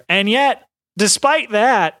last year. And yet, despite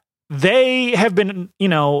that, they have been,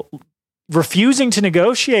 refusing to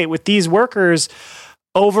negotiate with these workers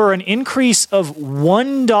over an increase of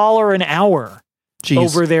 $1 an hour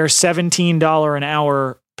over their $17 an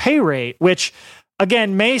hour pay rate, which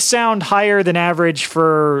again may sound higher than average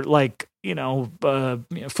for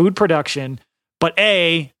food production, but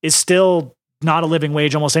is still not a living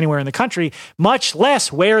wage almost anywhere in the country, much less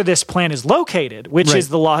where this plant is located, which is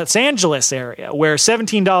the Los Angeles area, where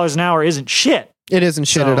 $17 an hour isn't shit. It isn't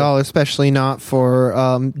shit at all, especially not for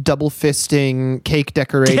double fisting, cake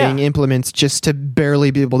decorating implements just to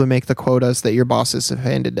barely be able to make the quotas that your bosses have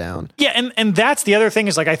handed down. Yeah, and that's the other thing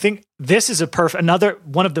is like, I think this is another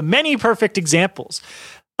one of the many perfect examples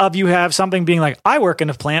of you have something being like, I work in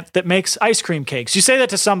a plant that makes ice cream cakes. You say that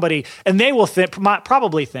to somebody and they will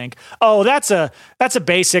probably think, oh, that's a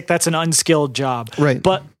basic, that's an unskilled job. Right.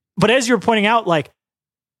 But as you're pointing out, like,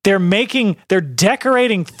 they're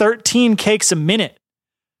decorating 13 cakes a minute.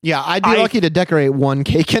 Yeah, I'd be lucky to decorate one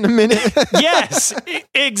cake in a minute. Yes,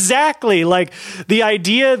 exactly. Like the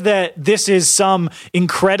idea that this is some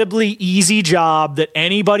incredibly easy job that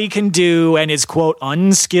anybody can do and is, quote,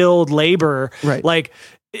 unskilled labor. Right. Like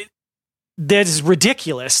that is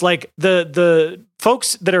ridiculous. Like the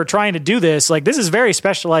folks that are trying to do this, like this is very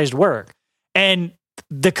specialized work. And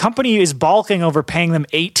the company is balking over paying them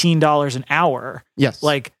 $18 an hour. Yes.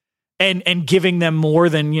 Like, and giving them more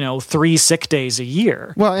than 3 sick days a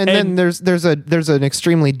year. Well, and then there's an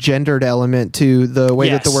extremely gendered element to the way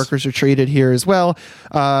that the workers are treated here as well.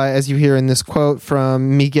 As you hear in this quote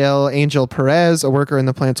from Miguel Angel Perez, a worker in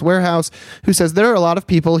the plant's warehouse, who says there are a lot of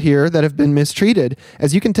people here that have been mistreated.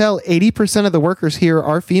 As you can tell, 80% of the workers here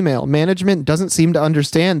are female. Management doesn't seem to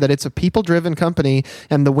understand that it's a people-driven company,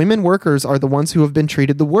 and the women workers are the ones who have been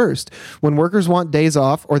treated the worst. When workers want days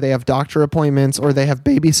off, or they have doctor appointments, or they have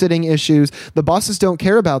babysitting issues, the bosses don't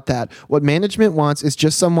care about that. What management wants is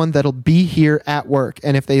just someone that'll be here at work.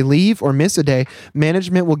 And if they leave or miss a day,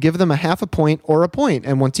 management will give them a half a point or a point.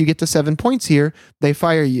 And once you get to 7 points here, they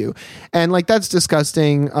fire you. And like, that's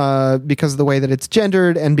disgusting because of the way that it's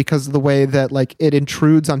gendered and because of the way that like it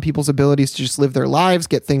intrudes on people's abilities to just live their lives,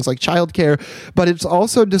 get things like childcare. But it's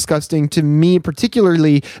also disgusting to me,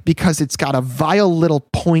 particularly because it's got a vile little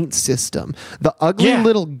point system. The ugly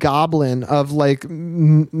little goblin of like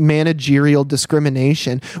managerial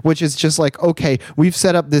discrimination, which is just like, okay, we've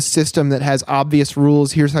set up this system that has obvious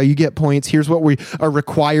rules. Here's how you get points. Here's what we are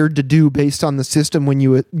required to do based on the system when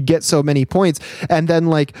you get so many points. And then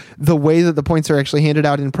like the way that the points are actually handed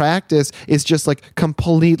out in practice is just like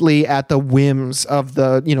completely at the whims of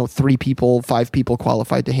the 3 people, 5 people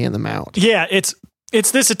qualified to hand them out. Yeah, it's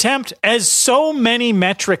this attempt, as so many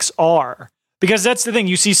metrics are. Because that's the thing,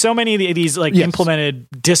 you see so many of these like implemented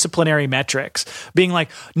disciplinary metrics being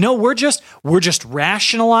like, no, we're just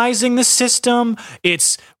rationalizing the system.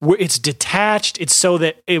 It's detached. It's so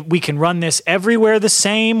that we can run this everywhere the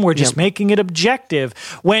same. We're just making it objective.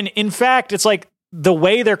 When in fact, it's like the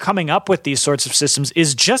way they're coming up with these sorts of systems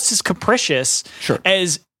is just as capricious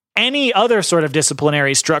as any other sort of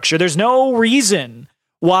disciplinary structure. There's no reason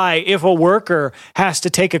why, if a worker has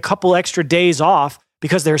to take a couple extra days off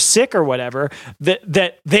because they're sick or whatever,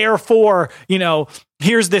 that therefore,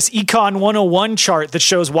 here's this Econ 101 chart that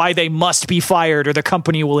shows why they must be fired or the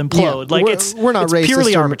company will implode. Yeah, like we're not racist,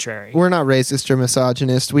 purely arbitrary. We're not racist or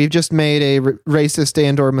misogynist. We've just made a racist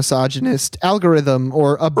and or misogynist algorithm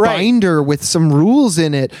or a binder with some rules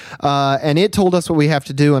in it. And it told us what we have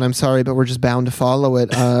to do. And I'm sorry, but we're just bound to follow it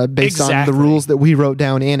based on the rules that we wrote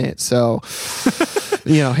down in it. So,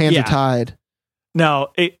 hands are tied.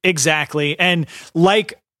 No, exactly. And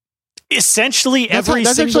like essentially I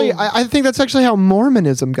think that's actually how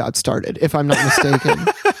Mormonism got started, if I'm not mistaken.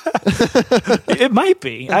 It might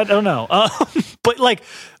be. I don't know. But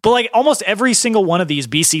almost every single one of these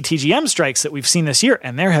BCTGM strikes that we've seen this year,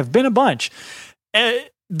 and there have been a bunch,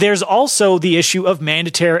 there's also the issue of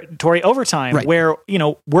mandatory overtime, where,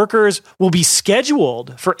 workers will be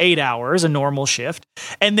scheduled for 8 hours, a normal shift,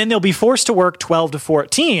 and then they'll be forced to work 12 to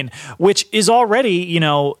 14, which is already,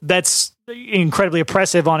 that's incredibly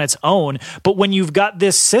oppressive on its own. But when you've got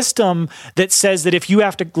this system that says that if you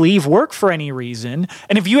have to leave work for any reason,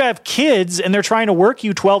 and if you have kids and they're trying to work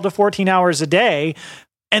you 12 to 14 hours a day,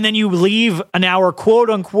 and then you leave an hour, quote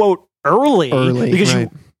unquote, early because you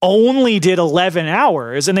only did 11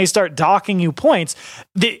 hours and they start docking you points,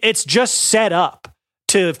 it's just set up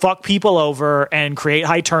to fuck people over and create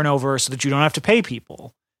high turnover so that you don't have to pay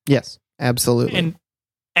people. Yes, absolutely.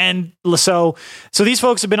 And so these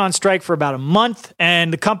folks have been on strike for about a month,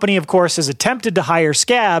 and the company, of course, has attempted to hire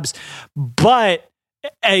scabs, but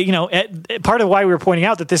part of why we were pointing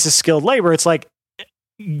out that this is skilled labor, it's like,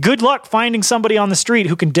 good luck finding somebody on the street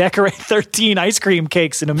who can decorate 13 ice cream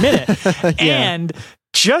cakes in a minute.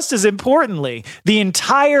 just as importantly, the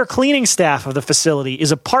entire cleaning staff of the facility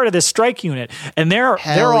is a part of this strike unit, and they're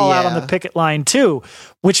all out on the picket line too,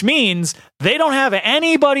 which means they don't have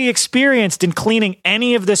anybody experienced in cleaning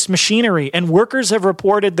any of this machinery. And workers have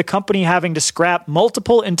reported the company having to scrap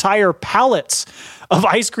multiple entire pallets of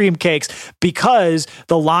ice cream cakes because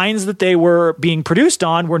the lines that they were being produced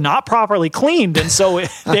on were not properly cleaned. And so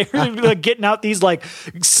they were like getting out these like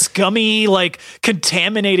scummy, like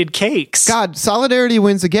contaminated cakes. God, solidarity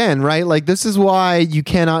wins again, right? Like, this is why you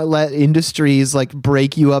cannot let industries like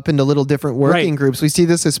break you up into little different working groups. We see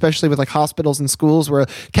this especially with like hospitals and schools where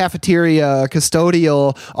cafeteria,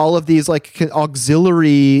 custodial, all of these like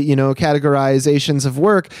auxiliary, categorizations of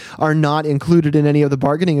work are not included in any of the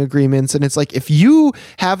bargaining agreements. And it's like, if you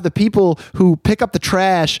have the people who pick up the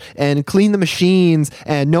trash and clean the machines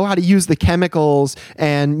and know how to use the chemicals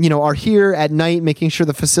and, are here at night making sure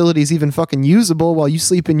the facility is even fucking usable while you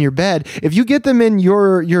sleep in your bed, if you get them in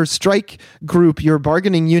your strike group, your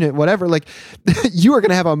bargaining unit, whatever, like you are going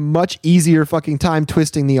to have a much easier fucking time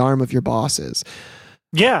twisting the arm of your bosses.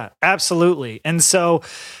 Yeah, absolutely. And so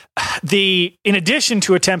in addition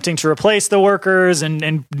to attempting to replace the workers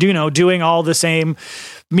and doing all the same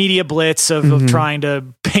media blitz of trying to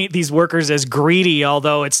paint these workers as greedy,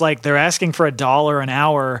 although it's like they're asking for $1 an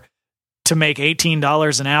hour to make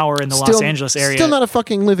 $18 an hour in the Los Angeles area. Still not a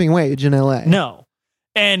fucking living wage in LA. No.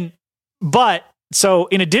 So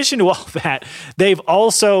in addition to all that, they've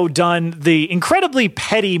also done the incredibly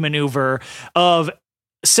petty maneuver of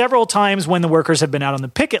several times when the workers have been out on the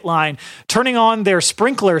picket line, turning on their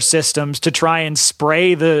sprinkler systems to try and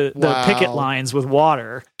spray the picket lines with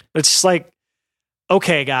water. It's just like,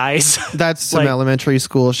 okay, guys. That's some elementary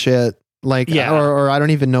school shit. Like, yeah. or I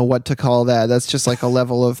don't even know what to call that. That's just like a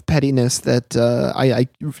level of pettiness that I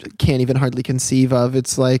can't even hardly conceive of.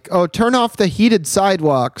 It's like, oh, turn off the heated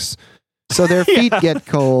sidewalks so their feet get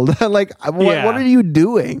cold. Like, what are you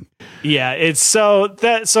doing? Yeah, it's so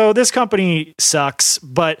this company sucks,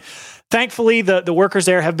 but thankfully the workers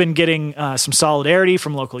there have been getting some solidarity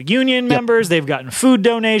from local union members. They've gotten food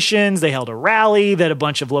donations. They held a rally that a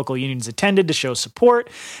bunch of local unions attended to show support,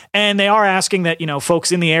 and they are asking that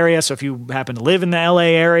folks in the area. So if you happen to live in the LA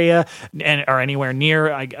area and are anywhere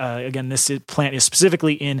near, again, this plant is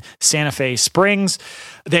specifically in Santa Fe Springs.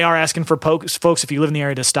 They are asking for folks, if you live in the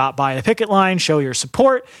area, to stop by the picket line, show your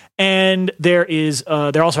support. And they're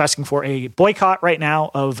also asking for a boycott right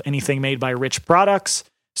now of anything made by Rich Products.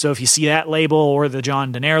 So if you see that label or the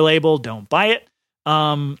John Denaire label, don't buy it.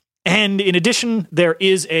 And in addition, there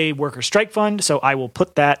is a worker strike fund, so I will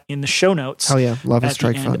put that in the show notes. Oh yeah, love a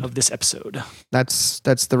strike fund. At the end of this episode. That's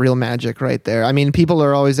the real magic right there. I mean, people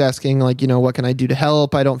are always asking, like, what can I do to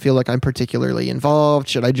help? I don't feel like I'm particularly involved.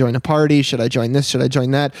 Should I join a party? Should I join this? Should I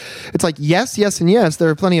join that? It's like, yes, and yes. There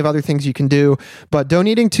are plenty of other things you can do, but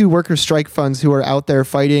donating to worker strike funds who are out there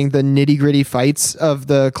fighting the nitty gritty fights of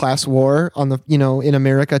the class war on the, in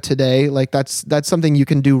America today, like that's something you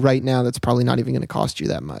can do right now. That's probably not even going to cost you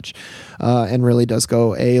that much. And really does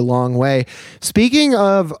go a long way. Speaking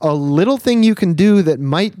of a little thing you can do that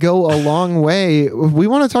might go a long way, we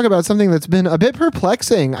want to talk about something that's been a bit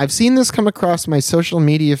perplexing. I've seen this come across my social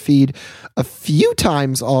media feed a few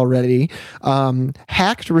times already.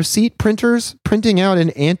 Hacked receipt printers printing out an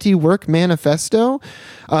anti-work manifesto.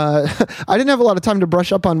 I didn't have a lot of time to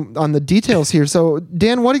brush up on the details here. So,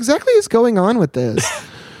 Dan, what exactly is going on with this?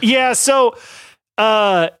 Yeah, so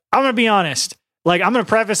I'm going to be honest. Like, I'm going to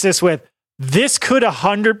preface this with, this could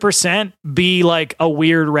 100% be like a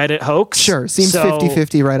weird Reddit hoax. Sure. Seems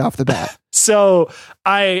 50-50 right off the bat. So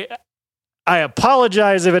I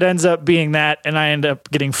apologize if it ends up being that and I end up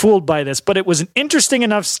getting fooled by this, but it was an interesting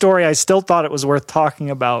enough story. I still thought it was worth talking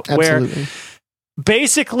about. Absolutely. Where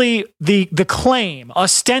basically the claim,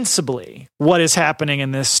 ostensibly, what is happening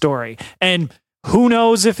in this story, and who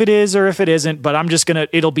knows if it is or if it isn't, but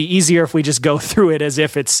it'll be easier if we just go through it as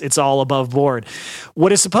if it's all above board.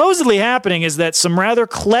 What is supposedly happening is that some rather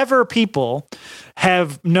clever people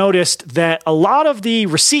have noticed that a lot of the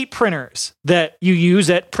receipt printers that you use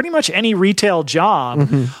at pretty much any retail job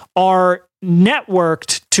are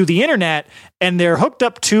networked to the internet, and they're hooked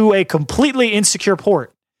up to a completely insecure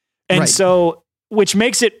port. And so, which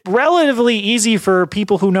makes it relatively easy for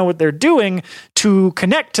people who know what they're doing to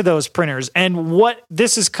connect to those printers. And what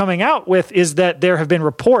this is coming out with is that there have been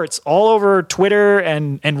reports all over Twitter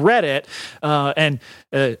and Reddit, and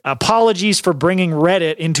apologies for bringing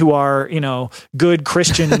Reddit into our, good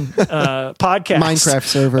Christian podcast. Minecraft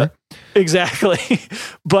server. Exactly.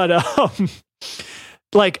 But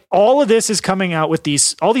like all of this is coming out with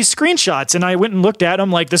all these screenshots, and I went and looked at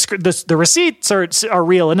them. Like the receipts are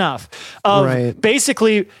real enough of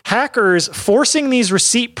basically hackers forcing these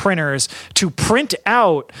receipt printers to print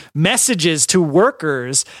out messages to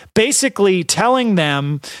workers, basically telling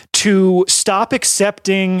them to stop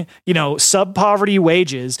accepting, sub-poverty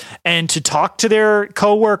wages and to talk to their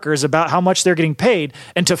coworkers about how much they're getting paid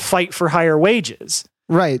and to fight for higher wages.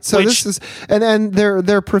 Right. So this is, and then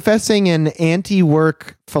they're professing an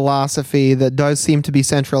anti-work philosophy that does seem to be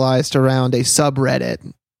centralized around a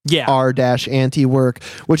subreddit, r-anti-work,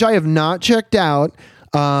 which I have not checked out.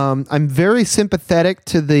 I'm very sympathetic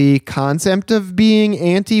to the concept of being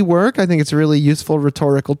anti-work. I think it's a really useful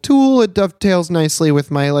rhetorical tool. It dovetails nicely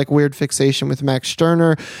with my like weird fixation with Max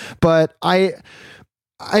Stirner, but I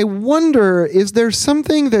wonder, is there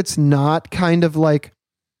something that's not kind of like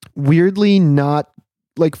weirdly not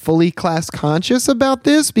like fully class conscious about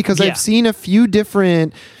this? Because I've seen a few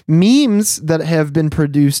different memes that have been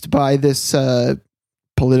produced by this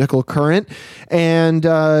political current, and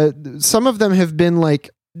some of them have been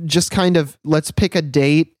like just kind of, let's pick a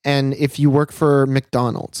date, and if you work for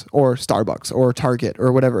McDonald's or Starbucks or Target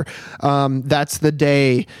or whatever, that's the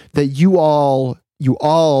day that you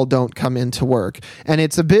all don't come into work. And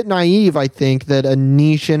it's a bit naive, I think, that a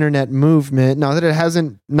niche internet movement, not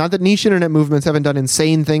that niche internet movements haven't done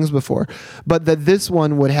insane things before, but that this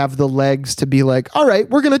one would have the legs to be like, all right,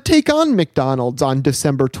 we're going to take on McDonald's on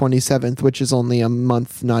December 27th, which is only a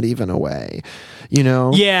month, not even away,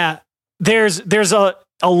 Yeah. There's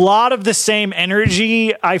a lot of the same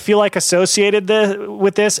energy, I feel like, associated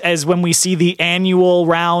with this as when we see the annual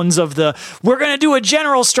rounds of we're going to do a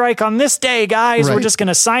general strike on this day, guys. Right. We're just going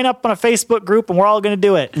to sign up on a Facebook group and we're all going to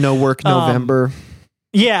do it. No work November.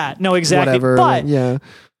 Yeah, no, exactly. Whatever. But yeah.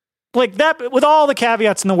 Like that, with all the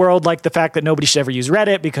caveats in the world, like the fact that nobody should ever use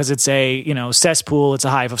Reddit because it's a, cesspool, it's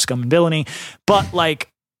a hive of scum and villainy. But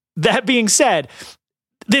like that being said,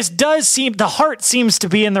 this does seem, the heart seems to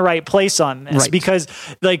be in the right place on this, because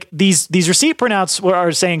like these receipt printouts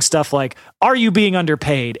are saying stuff like, are you being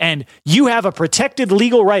underpaid? And you have a protected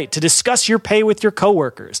legal right to discuss your pay with your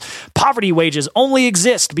coworkers. Poverty wages only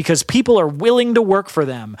exist because people are willing to work for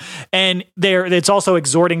them. And it's also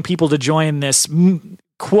exhorting people to join this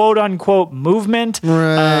quote unquote movement.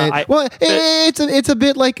 Right. It's a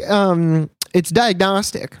bit like, it's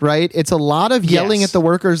diagnostic, right? It's a lot of yelling at the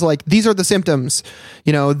workers like, these are the symptoms,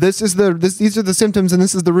 these are the symptoms and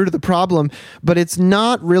this is the root of the problem. But it's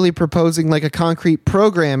not really proposing like a concrete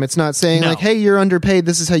program. It's not saying like, hey, you're underpaid,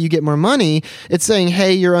 this is how you get more money. It's saying,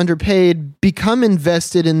 hey, you're underpaid, become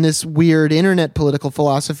invested in this weird internet political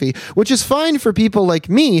philosophy, which is fine for people like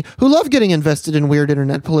me who love getting invested in weird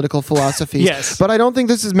internet political philosophies. Yes. But I don't think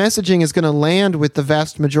this messaging is going to land with the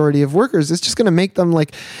vast majority of workers. It's just going to make them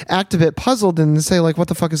like act a bit puzzled and say like, what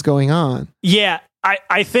the fuck is going on? Yeah,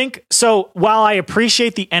 I think so. While I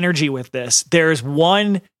appreciate the energy with this, there's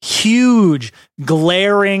one huge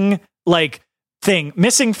glaring like thing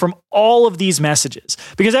missing from all of these messages,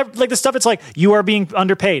 because like the stuff, it's like, you are being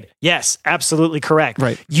underpaid. Yes, absolutely correct.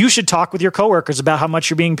 Right. You should talk with your coworkers about how much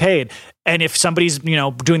you're being paid. And if somebody's,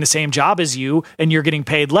 doing the same job as you and you're getting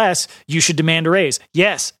paid less, you should demand a raise.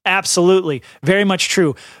 Yes, absolutely. Very much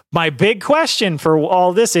true. My big question for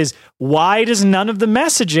all this is, why does none of the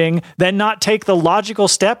messaging then not take the logical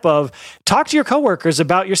step of talk to your coworkers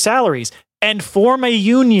about your salaries and form a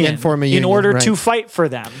union in order to fight for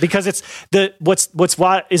them? Because it's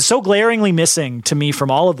what is so glaringly missing to me from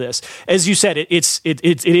all of this. As you said, it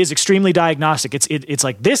is extremely diagnostic. It's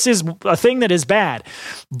like, this is a thing that is bad,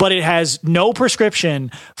 but it has no prescription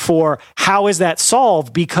for how is that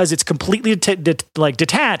solved, because it's completely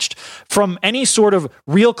detached from any sort of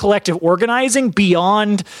real collective organizing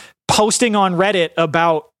beyond posting on Reddit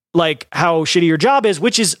about like how shitty your job is,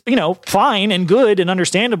 which is, fine and good and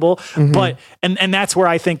understandable. Mm-hmm. But, and that's where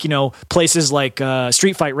I think, places like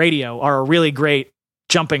Street Fight Radio are a really great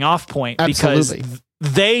jumping off point. Absolutely. Because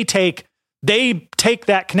they take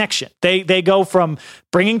that connection. They go from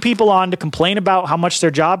bringing people on to complain about how much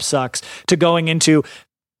their job sucks to going into,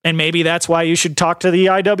 and maybe that's why you should talk to the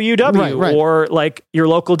IWW or like your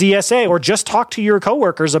local DSA, or just talk to your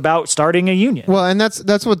coworkers about starting a union. Well, and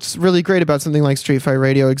that's what's really great about something like Street Fight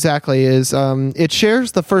Radio, exactly, is it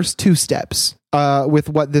shares the first two steps with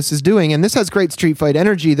what this is doing. And this has great Street Fight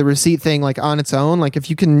energy, the receipt thing, like on its own. Like if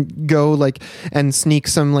you can go like and sneak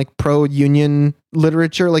some like pro-union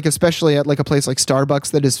literature, like especially at like a place like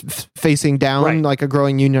Starbucks that is facing down like a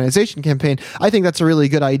growing unionization campaign, I think that's a really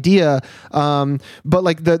good idea. But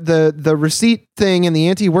like the receipt thing and the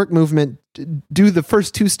anti-work movement do the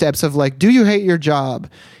first two steps of like, do you hate your job?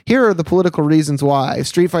 Here are the political reasons why.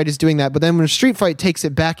 Street Fight is doing that, but then when Street Fight takes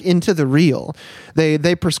it back into the real,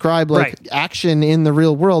 they prescribe like action in the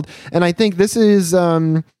real world, and I think this is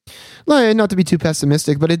not to be too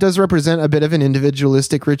pessimistic, but it does represent a bit of an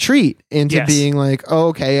individualistic retreat into being like, oh,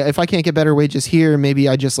 okay, if I can't get better wages here, maybe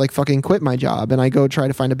I just like fucking quit my job and I go try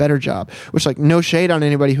to find a better job, which like no shade on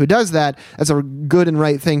anybody who does that. That's a good and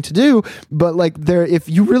right thing to do. But like if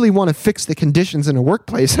you really want to fix the conditions in a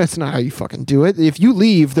workplace, that's not how you fucking do it. If you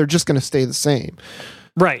leave, they're just going to stay the same.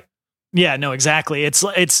 Right. Yeah, no, exactly. It's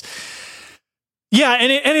yeah.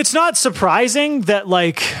 And it's not surprising that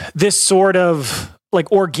like this sort of like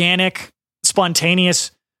organic,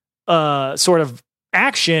 spontaneous sort of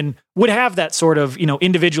action would have that sort of,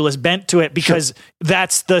 individualist bent to it, because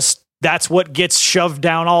that's what gets shoved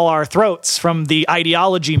down all our throats from the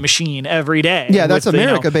ideology machine every day. Yeah, that's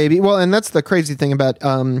America, baby. Well, and that's the crazy thing about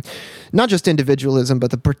not just individualism,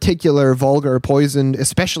 but the particular vulgar,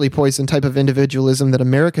 especially poison type of individualism that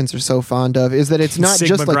Americans are so fond of, is that it's not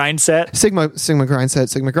just like Sigma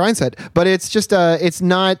Grindset, but it's just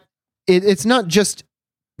it's not just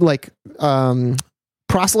like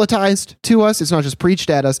proselytized to us. It's not just preached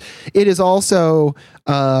at us. It is also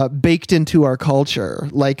baked into our culture.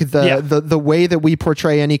 Like the way that we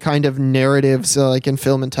portray any kind of narratives, like in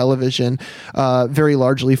film and television, very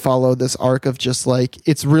largely follow this arc of just like,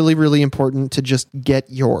 it's really, really important to just get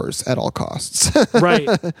yours at all costs. Right.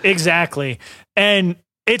 Exactly. And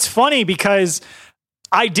it's funny because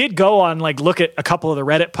I did go on look at a couple of the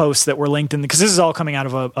Reddit posts that were linked in, because this is all coming out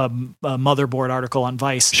of a Motherboard article on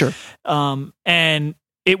Vice. Sure. And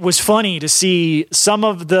it was funny to see some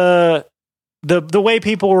of the way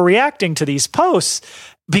people were reacting to these posts,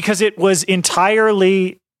 because it was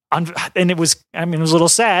entirely and it was a little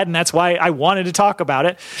sad, and that's why I wanted to talk about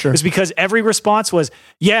it. Sure. Is because every response was,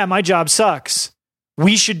 yeah, my job sucks.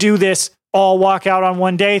 We should do this all walk out on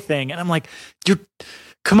one day thing. And I'm like,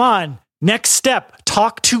 come on. Next step,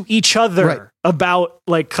 talk to each other about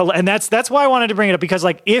and that's why I wanted to bring it up, because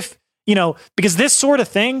because this sort of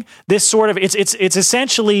thing, it's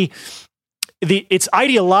essentially it's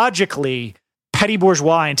ideologically petty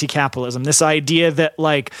bourgeois anti-capitalism. This idea that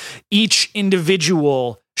each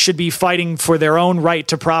individual should be fighting for their own right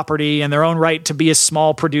to property and their own right to be a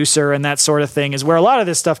small producer, and that sort of thing is where a lot of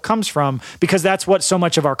this stuff comes from, because that's what so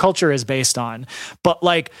much of our culture is based on. But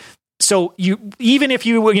so even if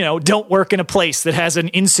you don't work in a place that has an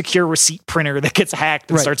insecure receipt printer that gets hacked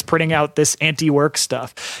and starts printing out this anti-work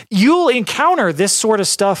stuff, you'll encounter this sort of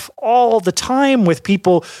stuff all the time with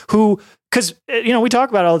people who, because we talk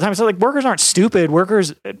about it all the time. So workers aren't stupid.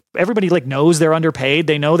 Workers, everybody knows they're underpaid.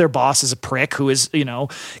 They know their boss is a prick who is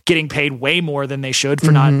getting paid way more than they should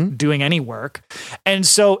for not doing any work. And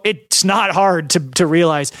so it's not hard to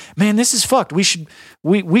realize, man, this is fucked. We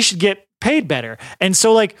should get paid better. And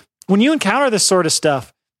so when you encounter this sort of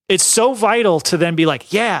stuff, it's so vital to then be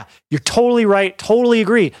like, yeah, you're totally right. Totally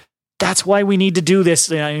agree. That's why we need to do this,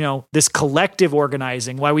 this collective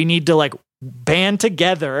organizing, why we need to band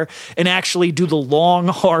together and actually do the long,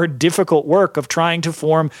 hard, difficult work of trying to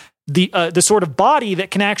form the sort of body that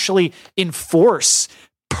can actually enforce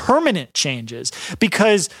permanent changes.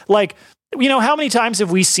 Because how many times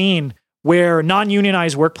have we seen where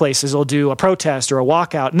non-unionized workplaces will do a protest or a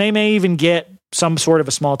walkout, and they may even get some sort of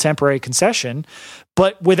a small temporary concession,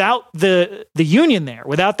 but without the union there,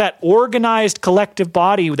 without that organized collective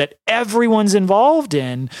body that everyone's involved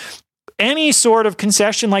in, any sort of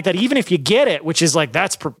concession like that, even if you get it, which is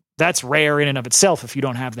that's rare in and of itself if you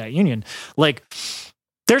don't have that union,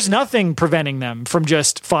 there's nothing preventing them from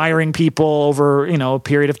just firing people over, a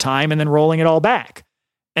period of time and then rolling it all back.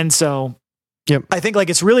 And so I think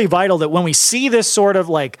it's really vital that when we see this sort of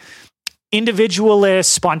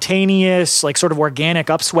individualist, spontaneous, sort of organic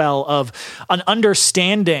upswell of an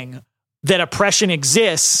understanding that oppression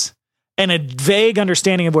exists and a vague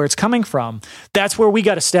understanding of where it's coming from, that's where we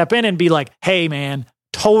got to step in and be like, hey man,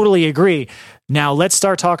 totally agree. Now let's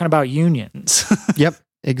start talking about unions. Yep,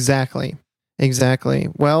 exactly.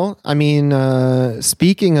 Well,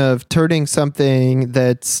 speaking of turning something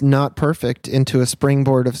that's not perfect into a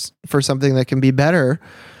springboard for something that can be better,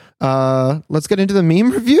 let's get into the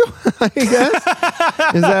meme review, I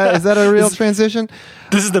guess. Is that a real transition?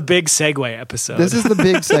 This is the big segue episode. This is the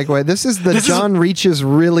big segue. This is John reaches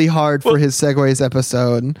really hard for his segues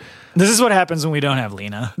episode. This is what happens when we don't have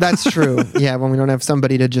Lena. That's true. Yeah, when we don't have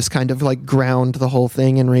somebody to just kind of like ground the whole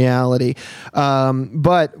thing in reality.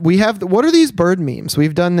 But we have, what are these bird memes?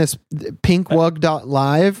 We've done this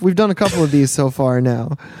pinkwug.live. We've done a couple of these so far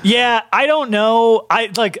now. Yeah, I don't know.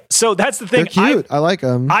 So that's the thing. They're cute. I like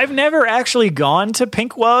them. I've never actually gone to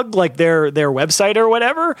Pinkwug, like their website or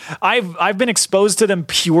whatever. I've been exposed to them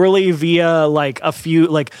purely via like a few,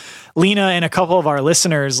 like Lena and a couple of our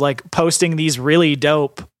listeners like posting these really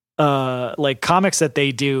dope like comics that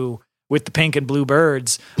they do with the pink and blue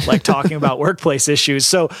birds, like talking about workplace issues.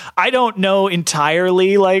 So I don't know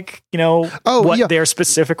entirely, like, what their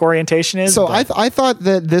specific orientation is. So I thought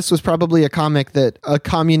that this was probably a comic that a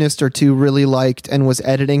communist or two really liked and was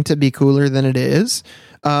editing to be cooler than it is.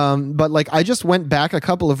 But like, I just went back a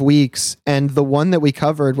couple of weeks, and the one that we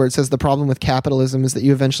covered where it says the problem with capitalism is that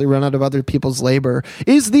you eventually run out of other people's labor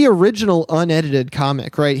is the original unedited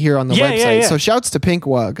comic right here on the website. Yeah. So shouts to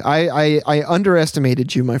Pinkwug. I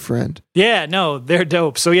underestimated you, my friend. Yeah, no, they're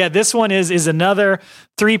dope. So yeah, this one is another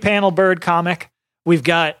 3-panel bird comic. We've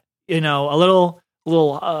got, a little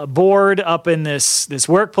board up in this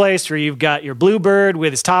workplace where you've got your blue bird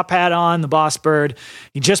with his top hat on, the boss bird.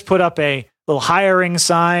 He just put up a little hiring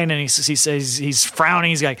sign, and he says he's frowning.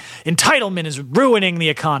 He's like, entitlement is ruining the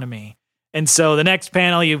economy. And so the next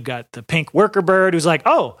panel, you've got the pink worker bird who's like,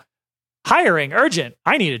 oh, hiring, urgent.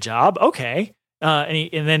 I need a job. Okay.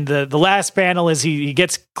 And then the last panel is he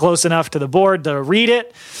gets close enough to the board to read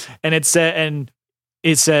it, and it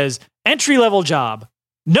says entry-level job,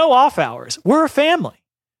 no off hours. We're a family.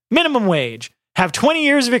 Minimum wage. Have 20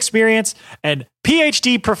 years of experience and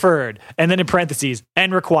PhD preferred, and then in parentheses,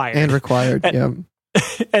 and required. Yeah.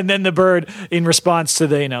 And then the bird, in response to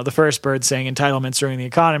the first bird saying entitlements during the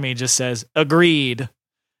economy, just says, agreed.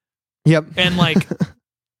 Yep. And like,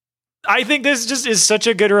 I think this just is such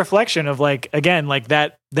a good reflection of like, again, like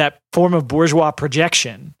that form of bourgeois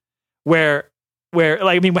projection where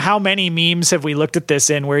like, I mean, how many memes have we looked at this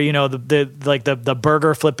in where, the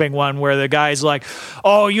burger flipping one where the guy's like,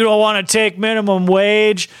 oh, you don't want to take minimum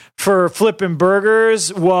wage for flipping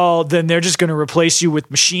burgers? Well, then they're just going to replace you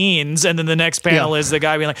with machines. And then the next panel is the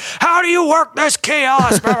guy being like, how do you work this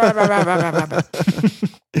chaos?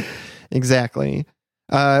 Exactly.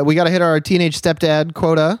 We got to hit our teenage stepdad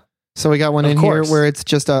quota. So we got one in here where it's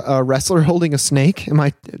just a wrestler holding a snake. Am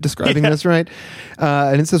I describing this right?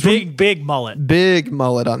 And it says big mullet. Big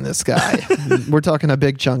mullet on this guy. We're talking a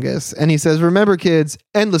big chungus. And he says, remember kids,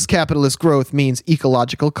 endless capitalist growth means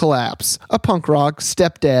ecological collapse. A punk rock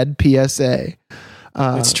stepdad PSA.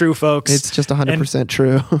 It's true, folks. It's just 100%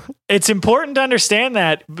 true. It's important to understand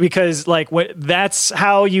that because like that's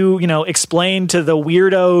how you explain to the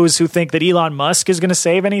weirdos who think that Elon Musk is going to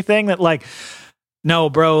save anything, that like,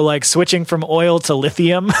 no, bro, like switching from oil to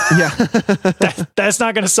lithium. Yeah. that's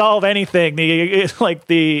not going to solve anything.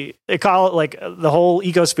 The whole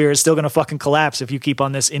ecosphere is still going to fucking collapse if you keep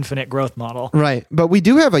on this infinite growth model. Right. But we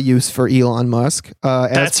do have a use for Elon Musk.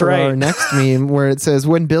 That's right. Our next meme where it says,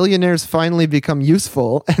 when billionaires finally become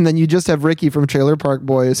useful, and then you just have Ricky from Trailer Park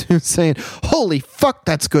Boys who's saying, holy fuck,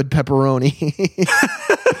 that's good pepperoni.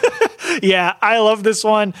 Yeah, I love this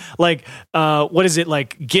one. Like, what is it,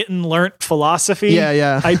 like Getting Learnt Philosophy?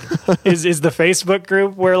 Yeah. is the Facebook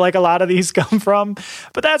group where like a lot of these come from.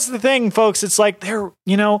 But that's the thing, folks. It's like they're,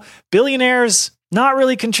 billionaires not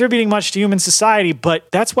really contributing much to human society, but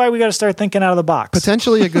that's why we got to start thinking out of the box.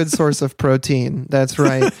 Potentially a good source of protein. That's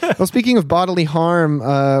right. Well, speaking of bodily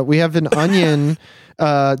harm, we have an Onion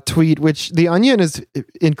tweet, which the Onion is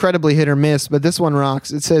incredibly hit or miss, but this one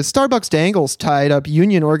rocks. It says, Starbucks dangles tied up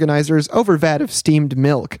union organizers over vat of steamed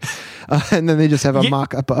milk. And then they just have a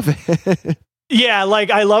mock-up of it. Yeah,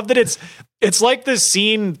 like I love that it's like this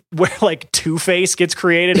scene where like Two-Face gets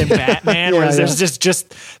created in Batman, where there's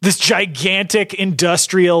just this gigantic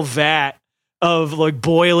industrial vat of like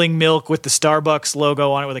boiling milk with the Starbucks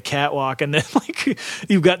logo on it with a catwalk, and then like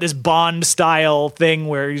you've got this Bond style thing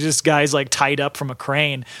where just guys like tied up from a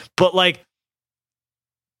crane. But like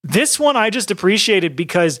this one I just appreciated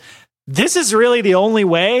because this is really the only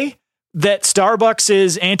way that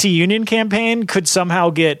Starbucks's anti-union campaign could somehow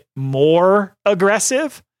get more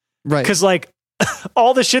aggressive. Right. Because like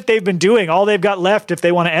all the shit they've been doing, all they've got left if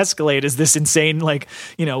they want to escalate is this insane, like,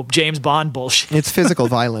 James Bond bullshit. It's physical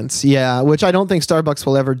violence. Yeah. Which I don't think Starbucks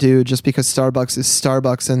will ever do just because Starbucks is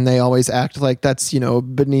Starbucks and they always act like that's,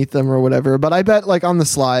 beneath them or whatever. But I bet like on the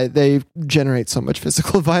sly, they generate so much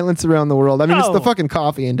physical violence around the world. I mean, it's the fucking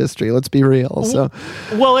coffee industry. Let's be real. So,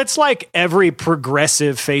 well, it's like every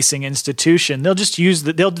progressive facing institution. They'll just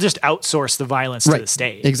outsource the violence to the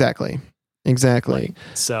state. Exactly. Exactly.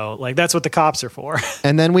 So like that's what the cops are for.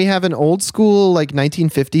 And then we have an old school like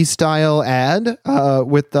 1950s style ad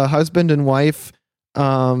with the husband and wife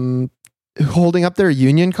holding up their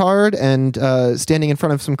union card and standing in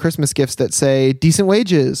front of some Christmas gifts that say decent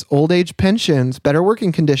wages, old age pensions, better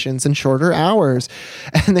working conditions, and shorter hours.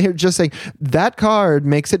 And they're just saying that card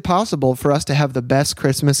makes it possible for us to have the best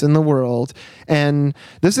Christmas in the world. And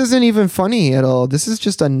this isn't even funny at all. This is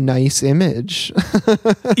just a nice image.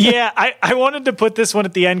 Yeah, I wanted to put this one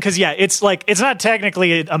at the end because, yeah, it's like, it's not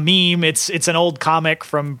technically a meme. It's an old comic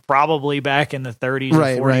from probably back in the 30s or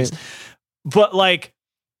 40s. Right. But like,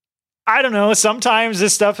 I don't know. Sometimes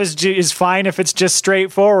this stuff is fine if it's just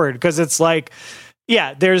straightforward because it's like,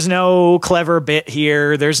 yeah, there's no clever bit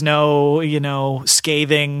here. There's no,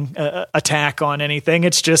 scathing attack on anything.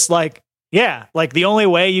 It's just like, yeah, like the only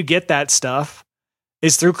way you get that stuff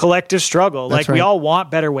is through collective struggle. That's like right. We all want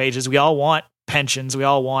better wages. We all want pensions. We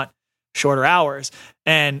all want shorter hours.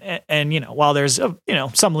 And while there's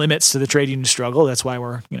some limits to the trade union struggle, that's why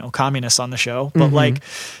we're communists on the show. But like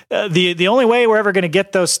the only way we're ever going to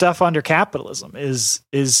get those stuff under capitalism is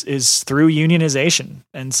through unionization.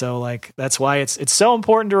 And so like that's why it's so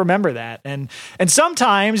important to remember that. And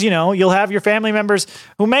sometimes you'll have your family members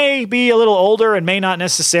who may be a little older and may not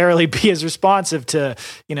necessarily be as responsive to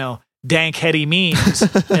dank heady memes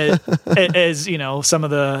as some of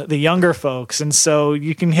the younger folks, and so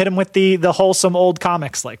you can hit them with the wholesome old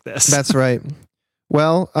comics like this. That's right.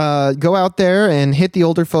 Well, go out there and hit the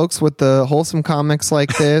older folks with the wholesome comics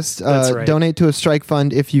like this. That's right. Donate to a strike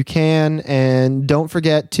fund if you can. And don't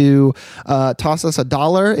forget to toss us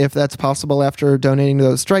 $1 if that's possible after donating to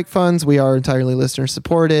those strike funds. We are entirely listener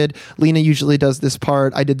supported. Lena usually does this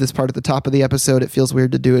part. I did this part at the top of the episode. It feels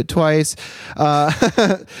weird to do it twice.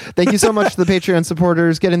 Thank you so much to the Patreon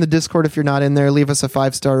supporters. Get in the Discord if you're not in there. Leave us a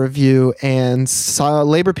 5-star review. And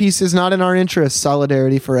labor peace is not in our interest.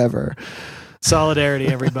 Solidarity forever. Solidarity,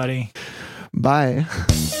 everybody. Bye.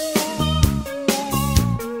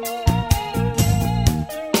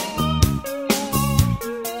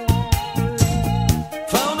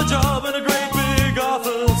 Found a job in a great big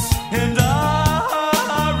office, and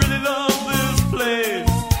I really love this place.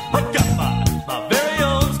 I got my very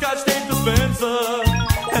own Scotch tape dispenser,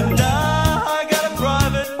 and I got a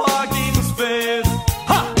private parking space.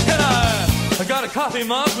 Ha! And I got a coffee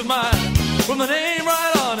mug with my name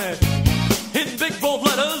right on it. In big bold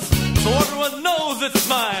letters, so everyone knows it's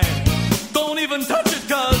mine. Don't even touch it,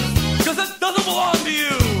 cause it doesn't belong to you.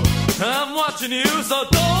 I'm watching you, so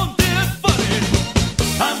don't be funny.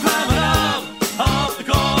 I'm climbing up the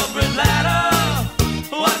corporate ladder.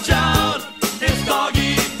 Watch out, it's dog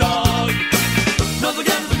eat dog. Nose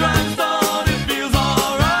against the grindstone, it feels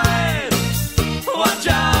alright. Watch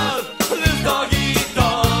out, this dog eat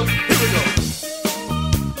dog. Here we go.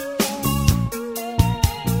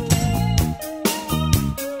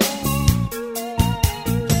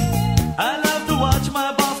 I love to watch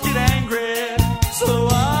my boss get angry, so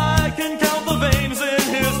I can count the veins in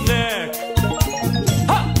his neck.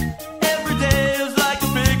 Ha! Every day is like a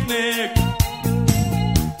picnic.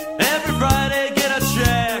 Every Friday get a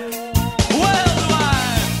check. Well, do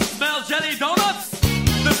I smell jelly donuts?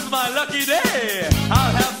 This is my lucky day.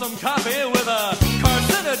 I'll have some coffee with a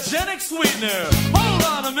carcinogenic sweetener. Hold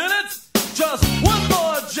on a minute, just one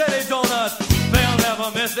more jelly donut. They'll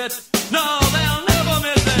never miss it. No, they'll never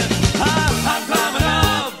miss it. I'm climbing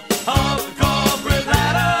up the corporate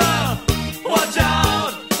ladder. Watch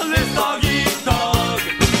out, this dog eat dog.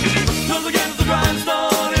 Nose against the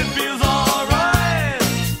grindstone, it feels alright.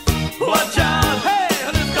 Watch out,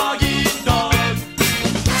 hey, this dog eat dog.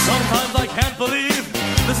 Sometimes I can't believe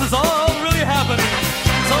this is all really happening.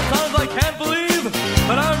 Sometimes I can't believe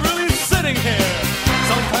that I'm really sitting here.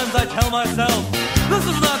 Sometimes I tell myself, this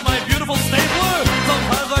is not my beautiful stapler.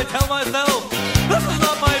 Sometimes I tell myself, this is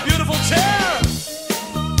not my beautiful chair.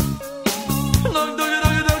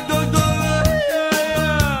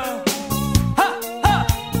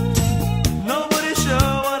 Nobody's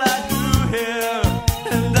sure what I do here,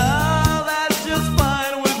 and that's just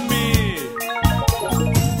fine with me.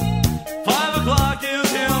 5 o'clock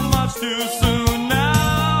is here much too soon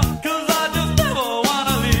now, 'cause I just never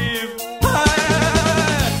wanna leave.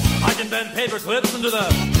 I can bend paper clips into the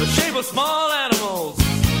shape of small animals.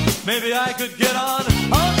 Maybe I could get on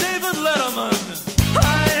David Letterman.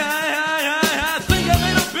 I think I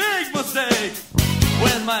made a big mistake.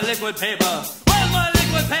 Where's my liquid paper? Where's my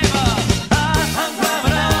liquid paper? I'm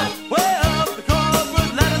climbing out.